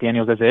Josh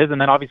McDaniels as is.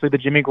 And then obviously the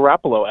Jimmy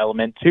Garoppolo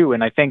element too.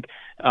 And I think,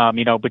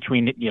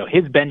 between,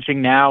 his benching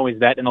now is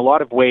that in a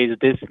lot of ways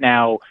this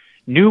now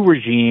new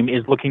regime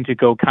is looking to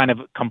go kind of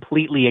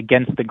completely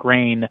against the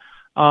grain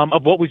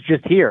of what was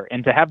just here.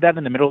 And to have that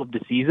in the middle of the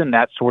season,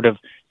 that sort of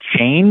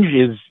change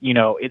is,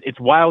 it's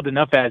wild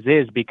enough as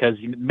is, because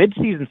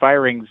mid-season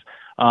firings,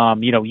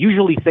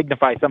 usually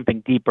signify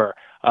something deeper.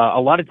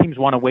 A lot of teams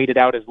want to wait it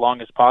out as long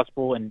as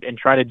possible and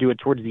try to do it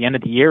towards the end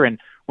of the year. And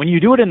when you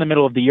do it in the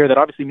middle of the year, that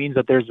obviously means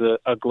that there's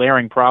a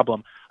glaring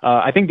problem.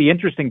 I think the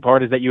interesting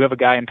part is that you have a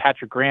guy in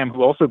Patrick Graham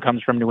who also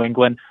comes from New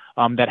England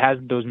that has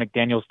those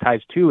McDaniels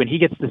ties too, and he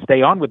gets to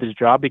stay on with his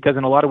job because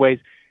in a lot of ways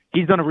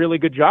he's done a really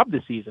good job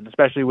this season,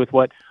 especially with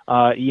what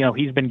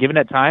he's been given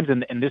at times.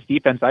 And this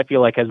defense, I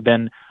feel like, has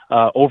been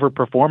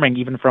overperforming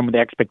even from the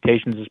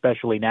expectations,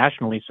 especially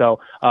nationally. So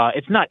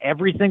it's not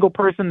every single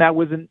person that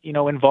wasn't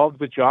involved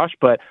with Josh,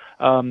 but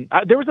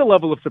there was a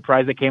level of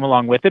surprise that came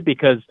along with it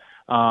because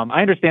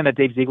I understand that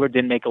Dave Ziegler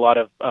didn't make a lot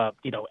of,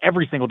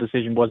 every single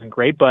decision wasn't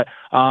great, but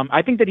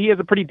I think that he has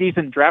a pretty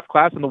decent draft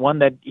class in the one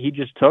that he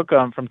just took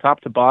from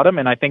top to bottom.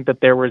 And I think that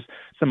there was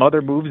some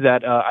other moves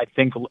that I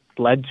think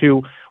led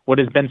to what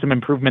has been some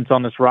improvements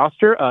on this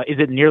roster. Is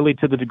it nearly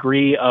to the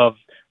degree of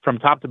from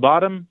top to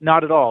bottom?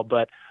 Not at all.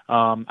 But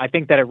I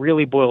think that it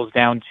really boils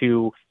down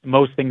to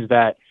most things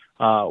that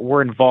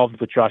were involved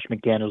with Josh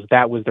McDaniels.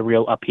 That was the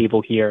real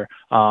upheaval here.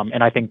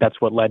 And I think that's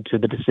what led to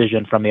the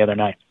decision from the other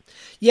night.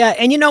 Yeah.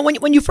 And,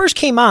 when you first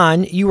came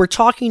on, you were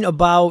talking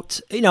about,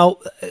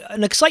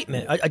 an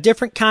excitement, a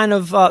different kind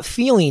of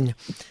feeling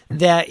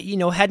that,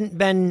 hadn't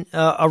been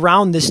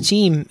around this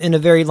team in a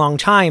very long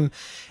time.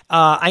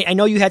 I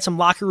know you had some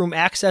locker room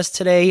access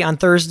today on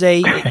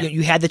Thursday.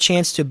 You had the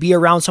chance to be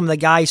around some of the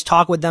guys,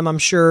 talk with them, I'm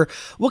sure.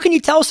 What can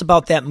you tell us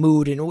about that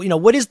mood? And,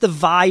 what is the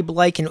vibe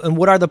like and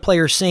what are the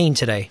players saying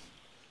today?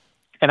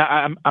 And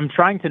I'm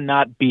trying to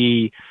not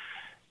be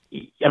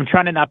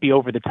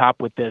over the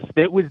top with this.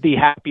 It was the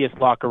happiest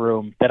locker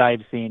room that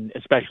I've seen,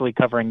 especially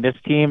covering this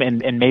team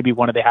and maybe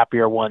one of the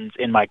happier ones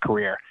in my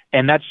career.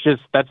 And that's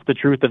the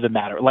truth of the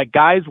matter. Like,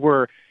 guys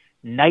were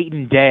night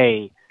and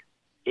day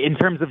in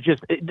terms of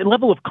just the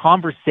level of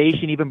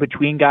conversation, even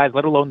between guys,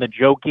 let alone the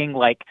joking.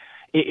 Like,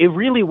 it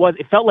really was,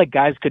 it felt like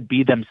guys could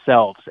be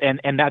themselves. And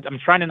that, I'm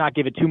trying to not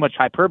give it too much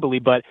hyperbole,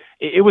 but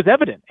it was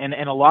evident. And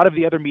a lot of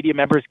the other media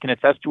members can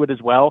attest to it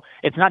as well.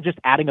 It's not just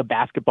adding a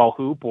basketball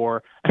hoop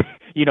or,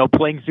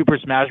 playing Super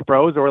Smash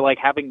Bros. Or like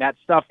having that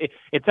stuff.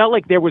 It felt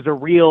like there was a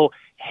real,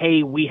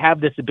 hey, we have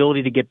this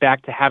ability to get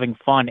back to having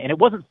fun. And it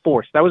wasn't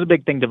forced. That was a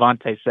big thing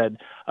Devontae said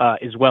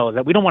as well, is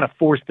that we don't want to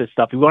force this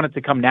stuff. We want it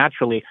to come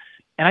naturally.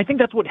 And I think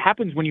that's what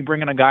happens when you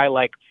bring in a guy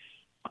like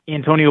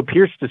Antonio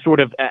Pierce to sort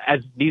of,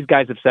 as these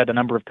guys have said a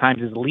number of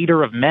times, is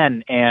leader of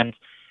men. And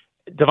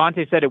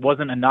Devontae said it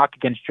wasn't a knock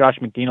against Josh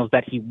McDaniels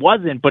that he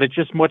wasn't, but it's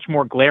just much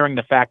more glaring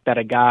the fact that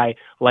a guy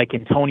like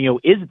Antonio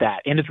is that.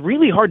 And it's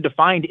really hard to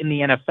find in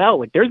the NFL.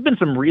 Like, there's been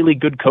some really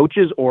good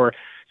coaches or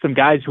some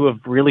guys who have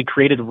really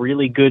created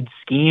really good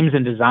schemes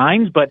and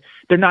designs, but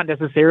they're not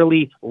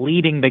necessarily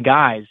leading the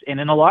guys. And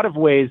in a lot of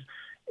ways,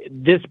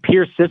 this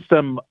Pierce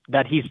system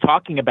that he's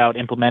talking about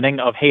implementing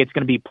of, hey, it's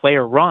going to be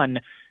player run,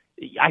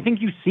 I think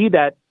you see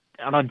that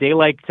on a day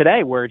like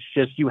today, where it's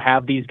just you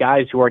have these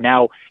guys who are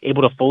now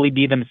able to fully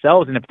be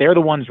themselves. And if they're the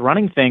ones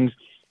running things,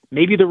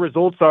 maybe the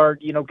results are,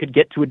 could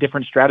get to a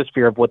different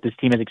stratosphere of what this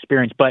team has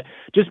experienced. But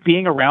just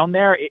being around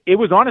there, it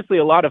was honestly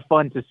a lot of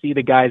fun to see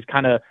the guys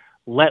kind of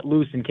let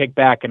loose and kick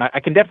back. And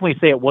I can definitely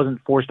say it wasn't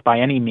forced by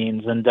any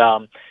means. And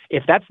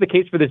if that's the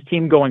case for this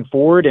team going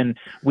forward, and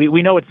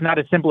we know it's not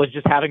as simple as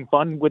just having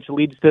fun, which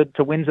leads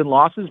to wins and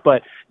losses,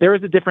 but there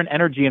is a different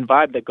energy and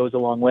vibe that goes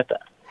along with it.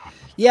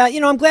 Yeah,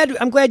 I'm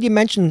glad you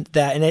mentioned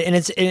that, and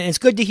it's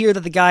good to hear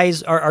that the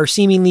guys are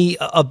seemingly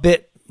a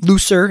bit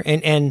looser,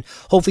 and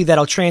hopefully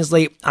that'll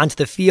translate onto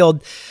the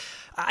field.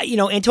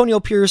 Antonio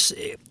Pierce,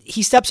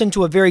 he steps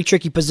into a very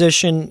tricky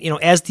position,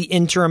 as the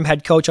interim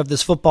head coach of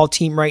this football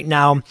team right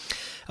now,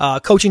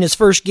 coaching his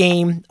first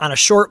game on a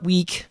short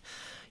week.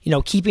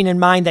 Keeping in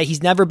mind that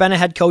he's never been a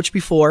head coach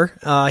before.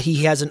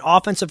 He has an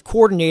offensive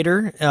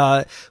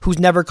coordinator who's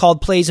never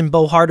called plays in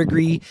Bo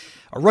Hardegree,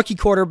 a rookie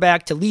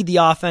quarterback to lead the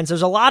offense.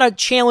 There's a lot of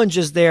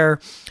challenges there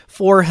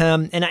for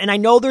him. And I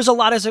know there's a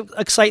lot of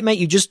excitement.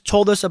 You just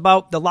told us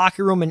about the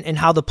locker room and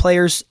how the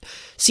players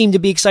seem to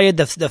be excited.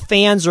 The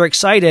fans are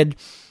excited.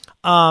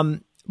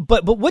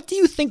 But what do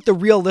you think the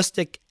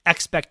realistic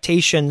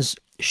expectations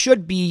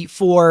should be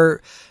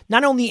for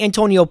not only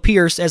Antonio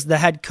Pierce as the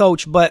head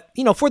coach, but,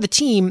 for the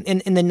team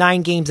in the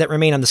 9 games that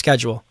remain on the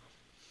schedule?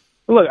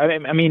 Look,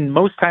 I mean,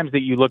 most times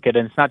that you look at,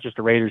 and it's not just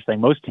a Raiders thing,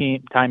 most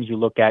times you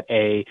look at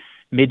a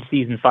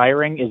mid-season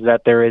firing is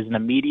that there is an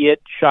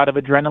immediate shot of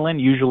adrenaline.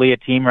 Usually a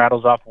team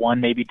rattles off 1,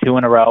 maybe 2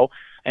 in a row,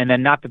 and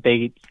then not that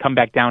they come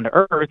back down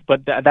to earth,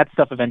 but that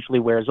stuff eventually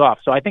wears off.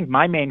 So I think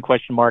my main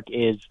question mark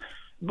is,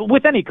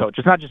 with any coach,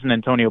 it's not just an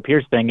Antonio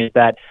Pierce thing, is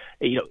that,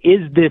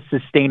 is this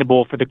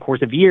sustainable for the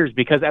course of years?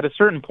 Because at a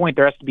certain point,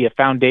 there has to be a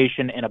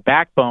foundation and a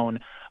backbone,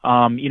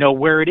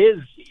 where it is,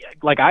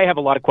 like, I have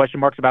a lot of question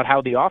marks about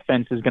how the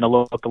offense is going to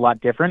look a lot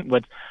different.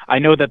 But I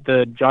know that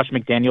the Josh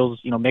McDaniels,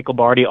 Mick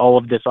Lombardi, all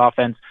of this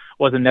offense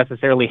wasn't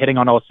necessarily hitting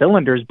on all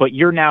cylinders, but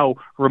you're now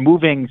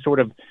removing sort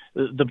of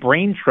the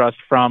brain trust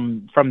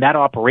from that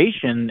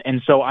operation.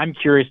 And so I'm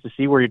curious to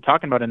see where you're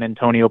talking about an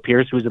Antonio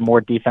Pierce, who's a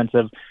more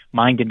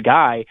defensive-minded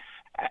guy.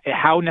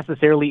 How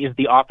necessarily is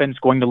the offense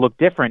going to look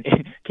different?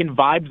 Can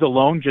vibes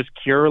alone just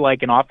cure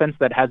like an offense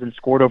that hasn't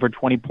scored over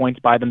 20 points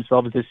by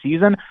themselves this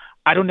season?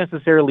 I don't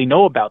necessarily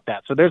know about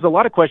that. So there's a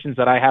lot of questions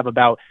that I have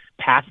about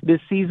past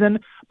this season.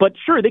 But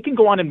sure, they can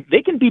go on and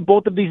they can beat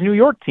both of these New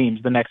York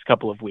teams the next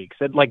couple of weeks.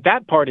 And like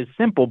that part is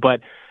simple.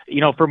 But,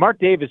 for Mark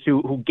Davis,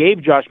 who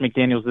gave Josh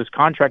McDaniels this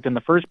contract in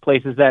the first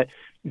place, is that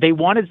they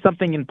wanted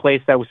something in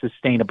place that was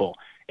sustainable.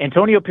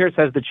 Antonio Pierce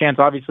has the chance,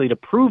 obviously, to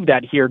prove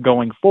that here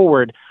going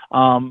forward.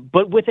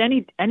 But with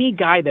any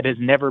guy that has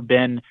never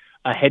been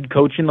a head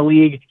coach in the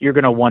league, you're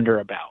going to wonder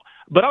about.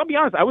 But I'll be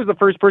honest, I was the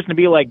first person to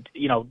be like,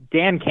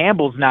 Dan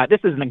Campbell's this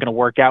isn't going to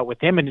work out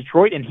with him in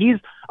Detroit. And he's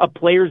a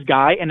player's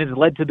guy and has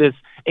led to this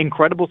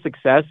incredible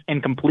success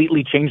and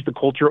completely changed the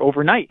culture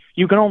overnight.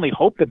 You can only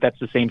hope that that's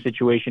the same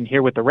situation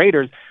here with the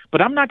Raiders.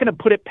 But I'm not going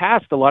to put it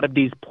past a lot of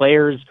these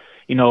players,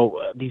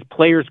 these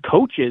players'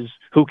 coaches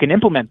who can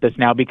implement this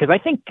now, because I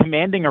think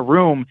commanding a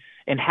room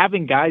and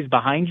having guys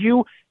behind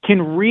you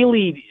can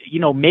really,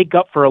 make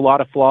up for a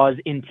lot of flaws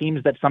in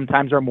teams that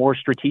sometimes are more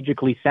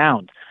strategically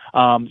sound.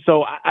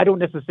 So I don't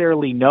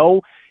necessarily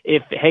know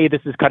if, hey,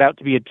 this is cut out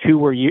to be a 2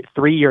 or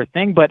 3 year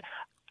thing, but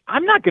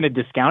I'm not going to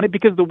discount it,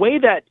 because the way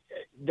that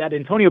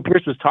Antonio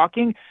Pierce was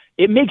talking,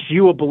 it makes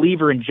you a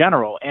believer in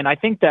general. And I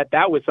think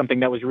that was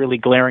something that was really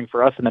glaring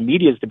for us in the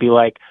media, is to be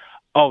like,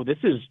 oh, this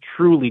is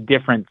truly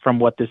different from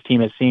what this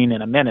team has seen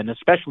in a minute, and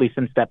especially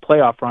since that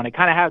playoff run. It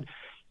kind of had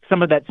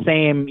some of that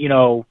same,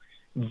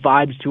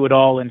 vibes to it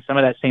all, and some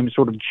of that same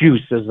sort of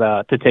juice, as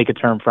to take a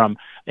term from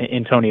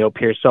Antonio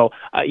Pierce. So,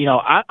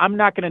 I'm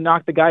not going to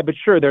knock the guy, but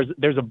sure,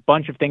 there's a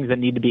bunch of things that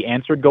need to be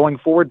answered going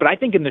forward. But I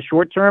think in the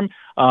short term,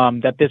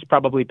 that this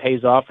probably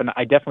pays off, and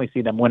I definitely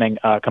see them winning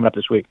coming up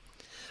this week.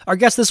 Our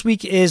guest this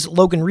week is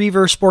Logan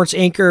Reaver, sports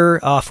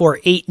anchor for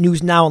 8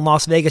 News Now in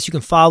Las Vegas. You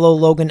can follow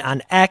Logan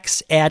on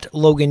X at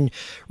Logan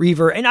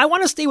Reaver. And I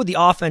want to stay with the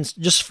offense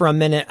just for a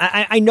minute.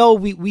 I know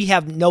we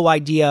have no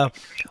idea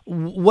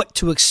what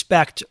to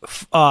expect,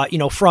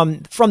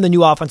 from the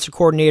new offensive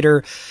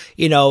coordinator,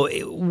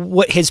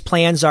 what his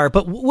plans are.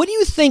 But what do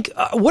you think?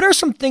 What are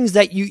some things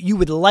that you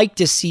would like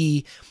to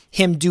see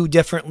him do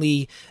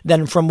differently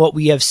than from what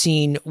we have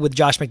seen with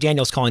Josh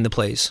McDaniels calling the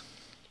plays?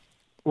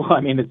 Well,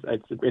 I mean,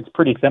 it's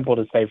pretty simple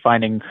to say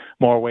finding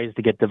more ways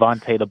to get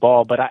Davante the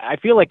ball, but I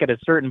feel like at a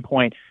certain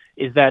point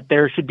is that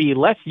there should be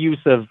less use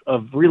of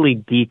really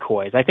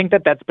decoys. I think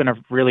that's been a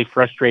really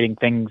frustrating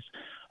thing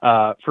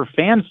for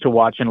fans to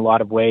watch in a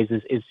lot of ways,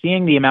 is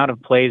seeing the amount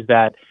of plays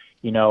that,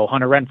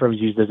 Hunter Renfrow is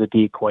used as a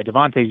decoy,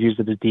 Davante's used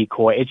as a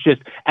decoy. It's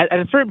just at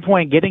a certain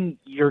point, getting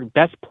your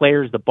best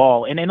players the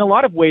ball. And in a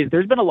lot of ways,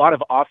 there's been a lot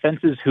of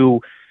offenses who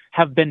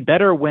have been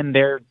better when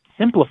they're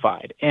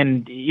simplified,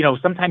 and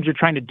sometimes you're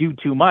trying to do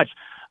too much.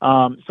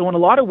 So in a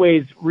lot of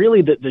ways,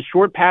 really the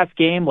short pass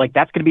game, like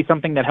that's going to be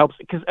something that helps,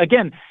 because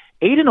again,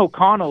 Aiden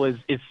O'Connell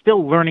is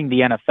still learning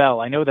the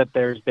NFL. I know that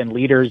there's been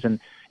leaders and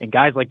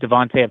guys like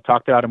Davante have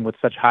talked about him with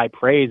such high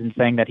praise and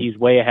saying that he's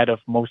way ahead of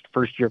most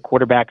first-year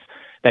quarterbacks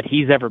that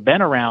he's ever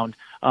been around.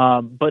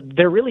 But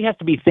there really has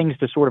to be things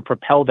to sort of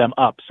propel them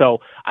up.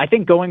 So I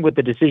think going with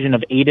the decision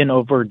of Aiden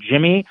over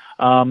Jimmy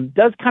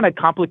does kind of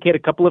complicate a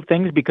couple of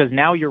things, because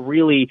now you're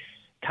really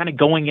kind of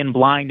going in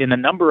blind in a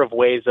number of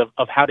ways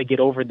of how to get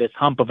over this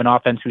hump of an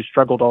offense who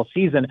struggled all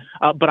season.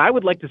 But I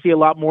would like to see a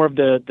lot more of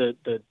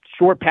the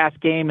short pass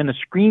game and the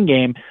screen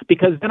game,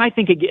 because then I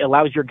think it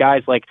allows your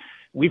guys, like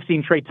we've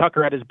seen Trey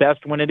Tucker at his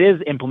best when it is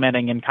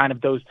implementing and kind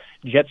of those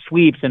jet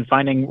sweeps and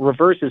finding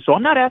reverses. So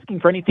I'm not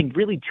asking for anything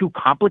really too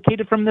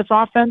complicated from this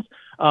offense.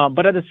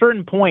 But at a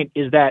certain point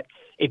is that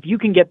if you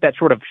can get that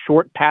sort of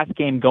short pass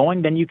game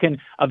going, then you can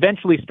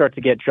eventually start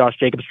to get Josh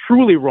Jacobs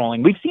truly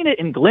rolling. We've seen it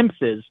in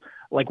glimpses,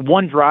 like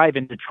one drive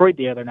in Detroit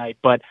the other night,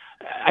 but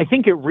I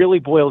think it really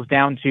boils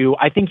down to,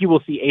 I think you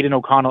will see Aiden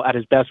O'Connell at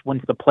his best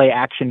once the play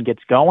action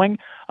gets going,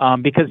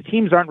 because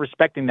teams aren't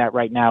respecting that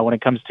right now when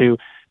it comes to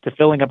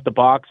filling up the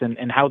box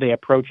and how they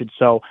approach it.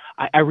 So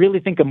I really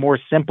think a more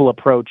simple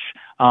approach,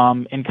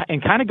 and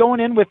kind of going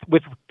in with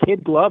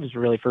kid gloves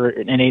really for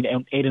an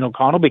Aiden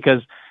O'Connell,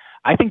 because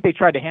I think they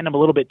tried to hand him a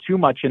little bit too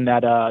much in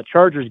that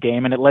Chargers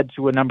game, and it led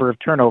to a number of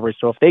turnovers.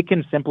 So if they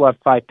can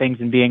simplify things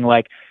and being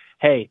like,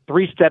 hey,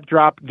 3-step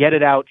drop, get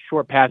it out,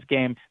 short pass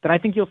game, then I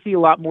think you'll see a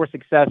lot more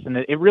success. And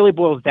it really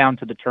boils down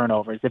to the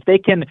turnovers. If they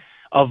can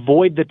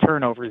avoid the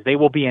turnovers, they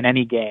will be in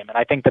any game. And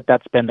I think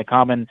that's been the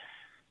common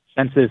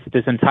census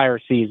this entire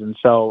season.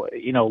 So,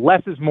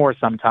 less is more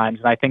sometimes.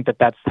 And I think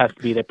that has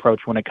to be the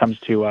approach when it comes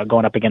to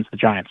going up against the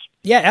Giants.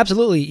 Yeah,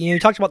 absolutely. You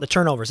talked about the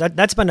turnovers.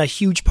 That's been a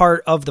huge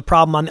part of the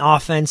problem on the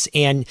offense.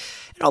 And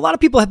a lot of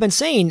people have been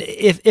saying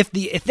if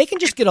they can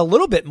just get a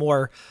little bit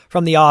more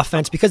from the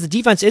offense, because the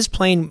defense is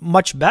playing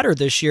much better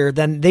this year,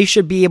 then they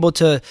should be able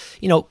to,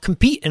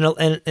 compete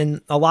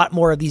in a lot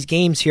more of these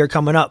games here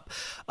coming up.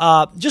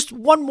 Just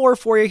one more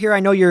for you here. I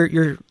know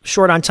you're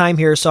short on time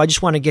here, so I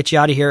just want to get you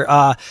out of here.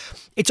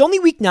 it's only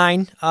week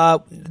 9.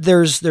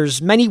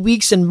 There's many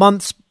weeks and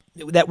months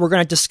that we're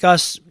going to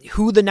discuss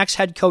who the next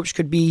head coach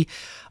could be.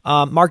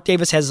 Mark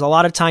Davis has a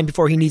lot of time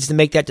before he needs to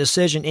make that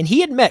decision, and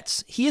he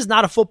admits he is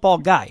not a football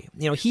guy.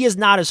 He is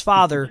not his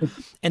father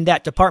in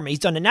that department. He's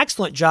done an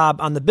excellent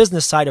job on the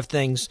business side of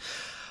things,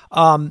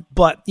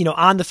 but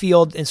on the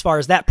field, as far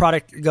as that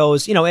product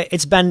goes,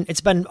 it's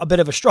been a bit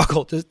of a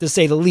struggle to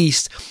say the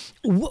least.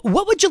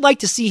 What would you like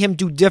to see him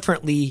do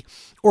differently,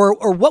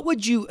 or what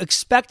would you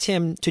expect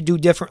him to do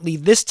differently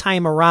this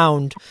time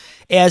around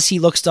as he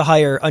looks to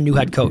hire a new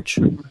head coach?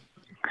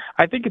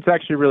 I think it's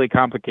actually really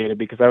complicated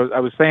because I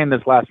was saying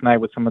this last night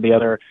with some of the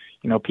other,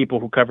 people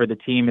who cover the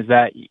team, is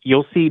that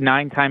you'll see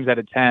 9 times out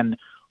of 10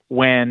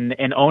 when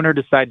an owner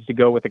decides to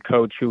go with a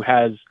coach who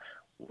has,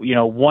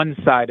 one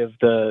side of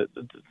the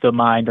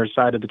mind or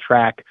side of the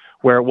track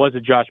where it was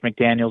a Josh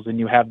McDaniels, and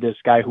you have this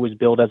guy who was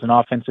billed as an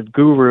offensive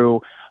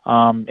guru,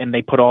 and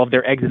they put all of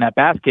their eggs in that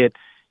basket.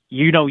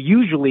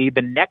 Usually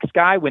the next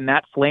guy, when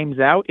that flames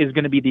out, is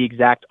going to be the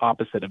exact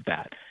opposite of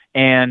that.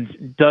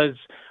 And does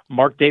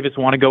Mark Davis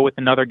want to go with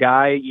another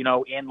guy,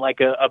 in like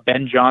a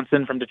Ben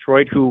Johnson from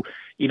Detroit who,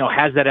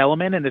 has that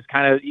element and is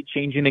kind of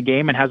changing the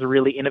game and has a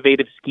really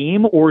innovative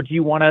scheme? Or do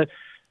you want to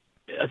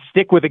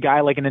stick with a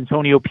guy like an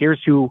Antonio Pierce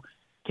who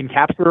can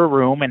capture a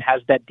room and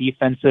has that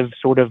defensive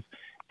sort of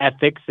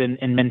ethics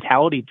and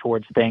mentality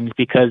towards things?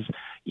 Because,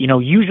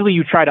 usually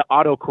you try to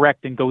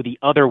auto-correct and go the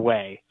other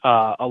way in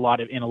a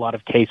lot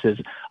of cases.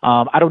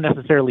 I don't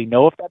necessarily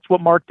know if that's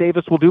what Mark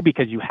Davis will do,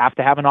 because you have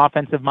to have an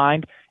offensive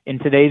mind in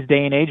today's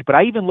day and age. But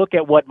I even look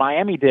at what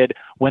Miami did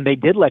when they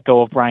did let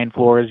go of Brian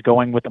Flores,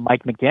 going with the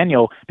Mike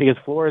McDaniel, because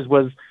Flores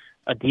was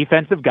a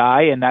defensive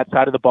guy, and that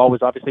side of the ball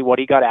was obviously what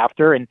he got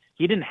after. And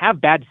he didn't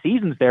have bad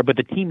seasons there, but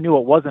the team knew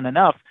it wasn't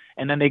enough.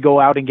 And then they go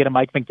out and get a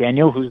Mike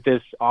McDaniel, who's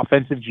this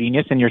offensive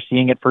genius, and you're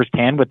seeing it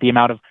firsthand with the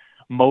amount of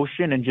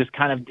motion and just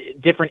kind of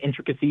different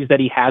intricacies that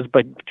he has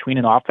between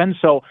an offense.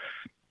 So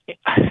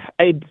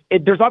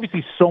there's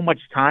obviously so much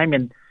time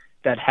and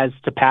that has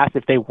to pass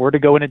if they were to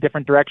go in a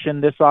different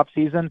direction this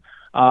offseason.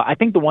 I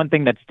think the one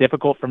thing that's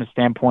difficult from a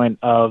standpoint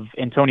of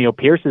Antonio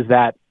Pierce is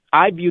that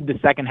I viewed the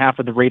second half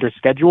of the Raiders'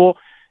 schedule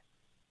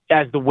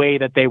as the way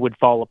that they would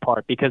fall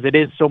apart, because it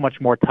is so much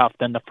more tough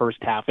than the first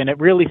half. And it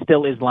really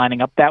still is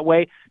lining up that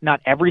way. Not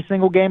every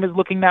single game is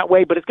looking that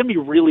way, but it's going to be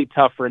really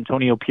tough for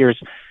Antonio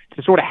Pierce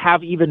to sort of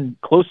have even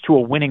close to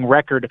a winning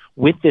record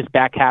with this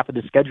back half of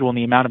the schedule and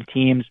the amount of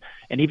teams,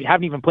 and even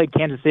haven't even played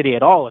Kansas City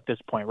at all at this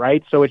point,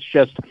 right? So it's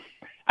just,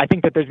 I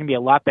think that there's going to be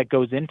a lot that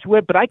goes into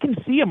it, but I can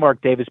see a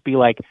Mark Davis be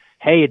like,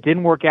 hey, it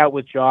didn't work out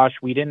with Josh.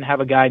 We didn't have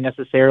a guy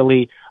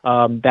necessarily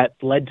that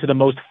led to the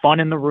most fun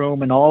in the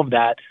room and all of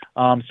that.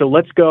 So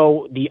let's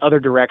go the other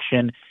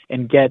direction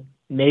and get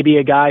maybe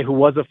a guy who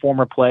was a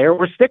former player,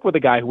 or stick with a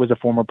guy who was a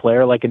former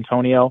player like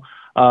Antonio,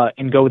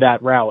 and go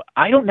that route.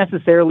 I don't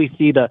necessarily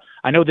see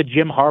I know the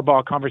Jim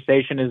Harbaugh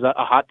conversation is a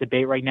hot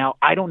debate right now.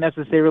 I don't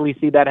necessarily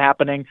see that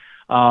happening.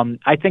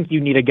 I think you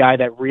need a guy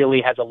that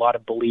really has a lot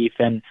of belief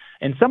and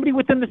somebody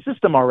within the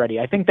system already.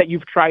 I think that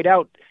you've tried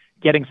out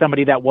getting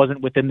somebody that wasn't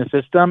within the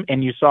system,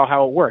 and you saw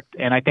how it worked.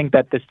 And I think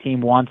that this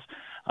team wants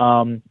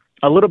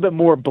a little bit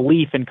more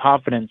belief and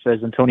confidence,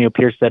 as Antonio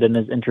Pierce said in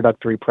his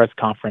introductory press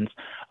conference.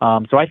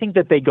 So I think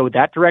that they go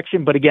that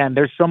direction. But again,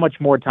 there's so much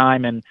more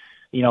time. And,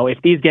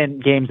 if these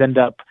games end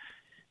up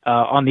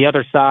on the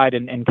other side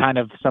and kind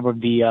of some of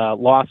the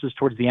losses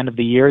towards the end of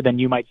the year, then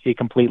you might see a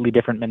completely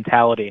different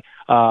mentality.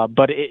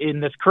 But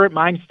in this current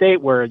mind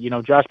state where,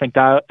 Josh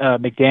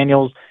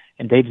McDaniels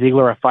and Dave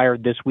Ziegler are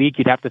fired this week,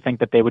 you'd have to think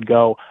that they would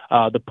go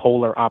the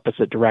polar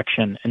opposite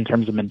direction in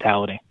terms of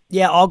mentality.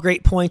 Yeah, all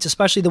great points,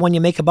 especially the one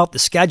you make about the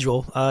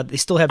schedule. They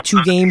still have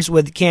 2 games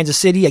with Kansas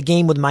City, a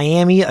game with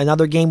Miami,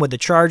 another game with the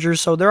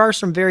Chargers. So there are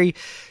some very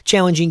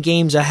challenging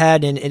games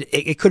ahead, and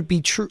it could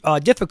be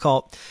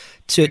difficult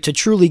to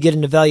truly get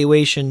an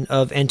evaluation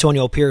of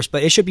Antonio Pierce.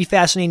 But it should be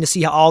fascinating to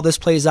see how all this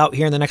plays out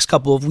here in the next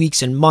couple of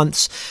weeks and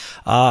months.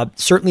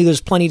 Certainly there's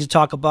plenty to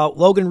talk about.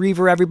 Logan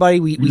Reaver, everybody,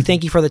 we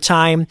thank you for the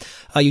time.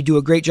 You do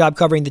a great job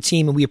covering the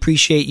team, and we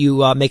appreciate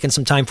you making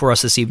some time for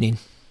us this evening.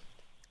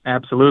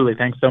 Absolutely.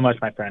 Thanks so much,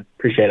 my friend.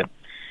 Appreciate it.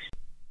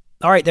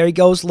 All right, there he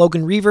goes,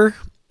 Logan Reaver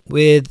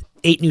with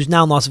 8 News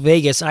Now in Las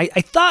Vegas. I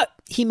thought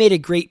he made a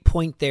great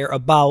point there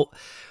about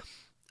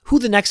who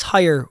the next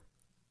hire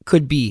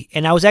could be.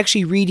 And I was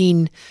actually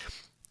reading,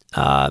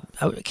 I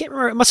can't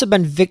remember, it must have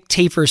been Vic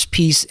Tafer's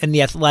piece in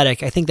The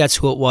Athletic. I think that's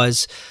who it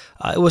was.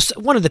 It was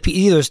one of the,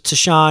 either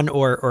Tashawn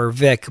or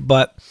Vic,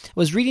 but I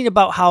was reading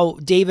about how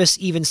Davis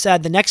even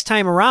said the next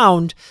time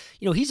around,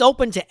 he's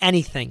open to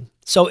anything.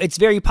 So it's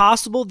very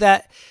possible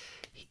that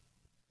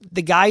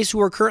the guys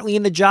who are currently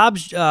in the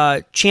jobs,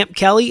 Champ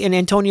Kelly and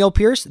Antonio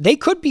Pierce, they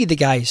could be the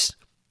guys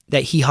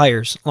that he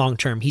hires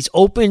long-term. He's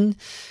open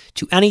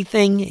to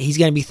anything. He's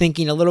going to be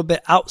thinking a little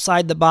bit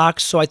outside the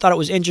box. So I thought it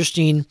was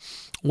interesting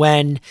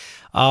when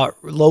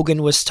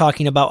Logan was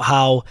talking about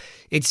how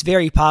it's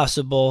very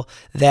possible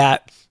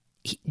that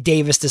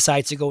Davis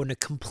decides to go in a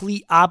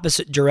complete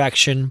opposite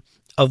direction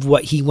of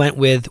what he went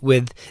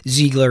with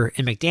Ziegler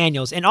and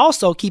McDaniels. And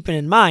also keeping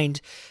in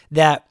mind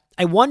that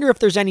I wonder if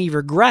there's any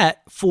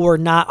regret for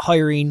not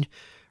hiring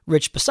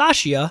Rich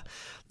Bisaccia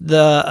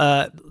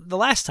the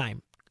last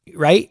time,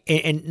 right?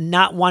 And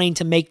not wanting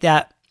to make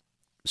that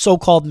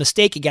so-called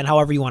mistake again,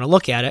 however you want to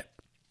look at it,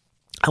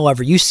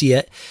 however you see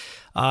it,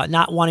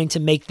 not wanting to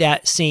make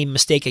that same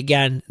mistake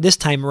again this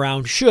time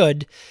around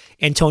should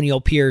Antonio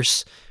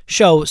Pierce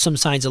show some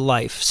signs of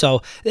life.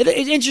 So it's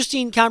an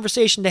interesting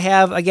conversation to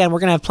have. Again, we're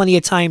going to have plenty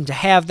of time to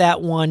have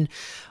that one,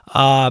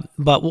 but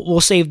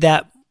we'll save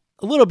that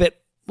a little bit,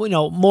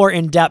 more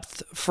in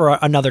depth for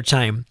another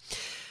time.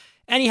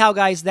 Anyhow,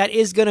 guys, that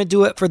is going to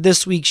do it for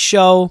this week's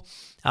show.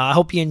 I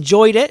hope you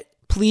enjoyed it.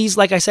 Please,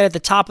 like I said at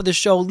the top of the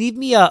show, leave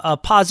me a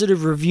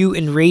positive review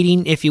and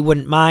rating if you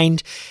wouldn't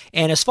mind.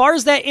 And as far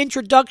as that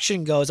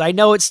introduction goes, I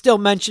know it still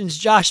mentions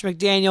Josh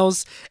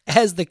McDaniels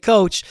as the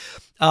coach.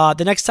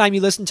 The next time you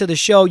listen to the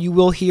show, you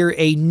will hear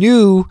a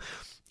new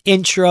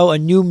intro, a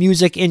new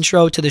music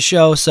intro to the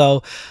show.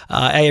 So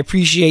I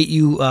appreciate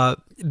you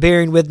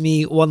bearing with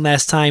me one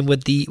last time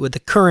with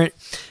the current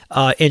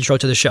intro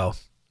to the show.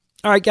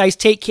 All right, guys,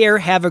 take care.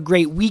 Have a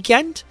great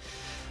weekend.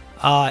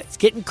 It's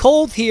getting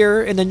cold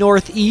here in the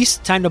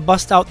Northeast. Time to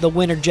bust out the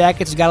winter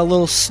jackets. We've got a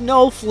little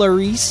snow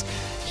flurries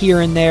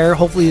here and there.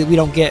 Hopefully we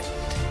don't get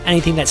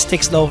anything that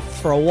sticks, though,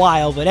 for a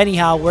while. But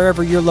anyhow,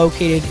 wherever you're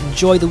located,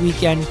 enjoy the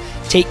weekend.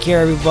 Take care,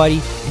 everybody.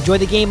 Enjoy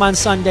the game on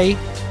Sunday.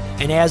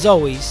 And as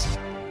always,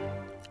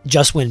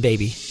 just win,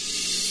 baby.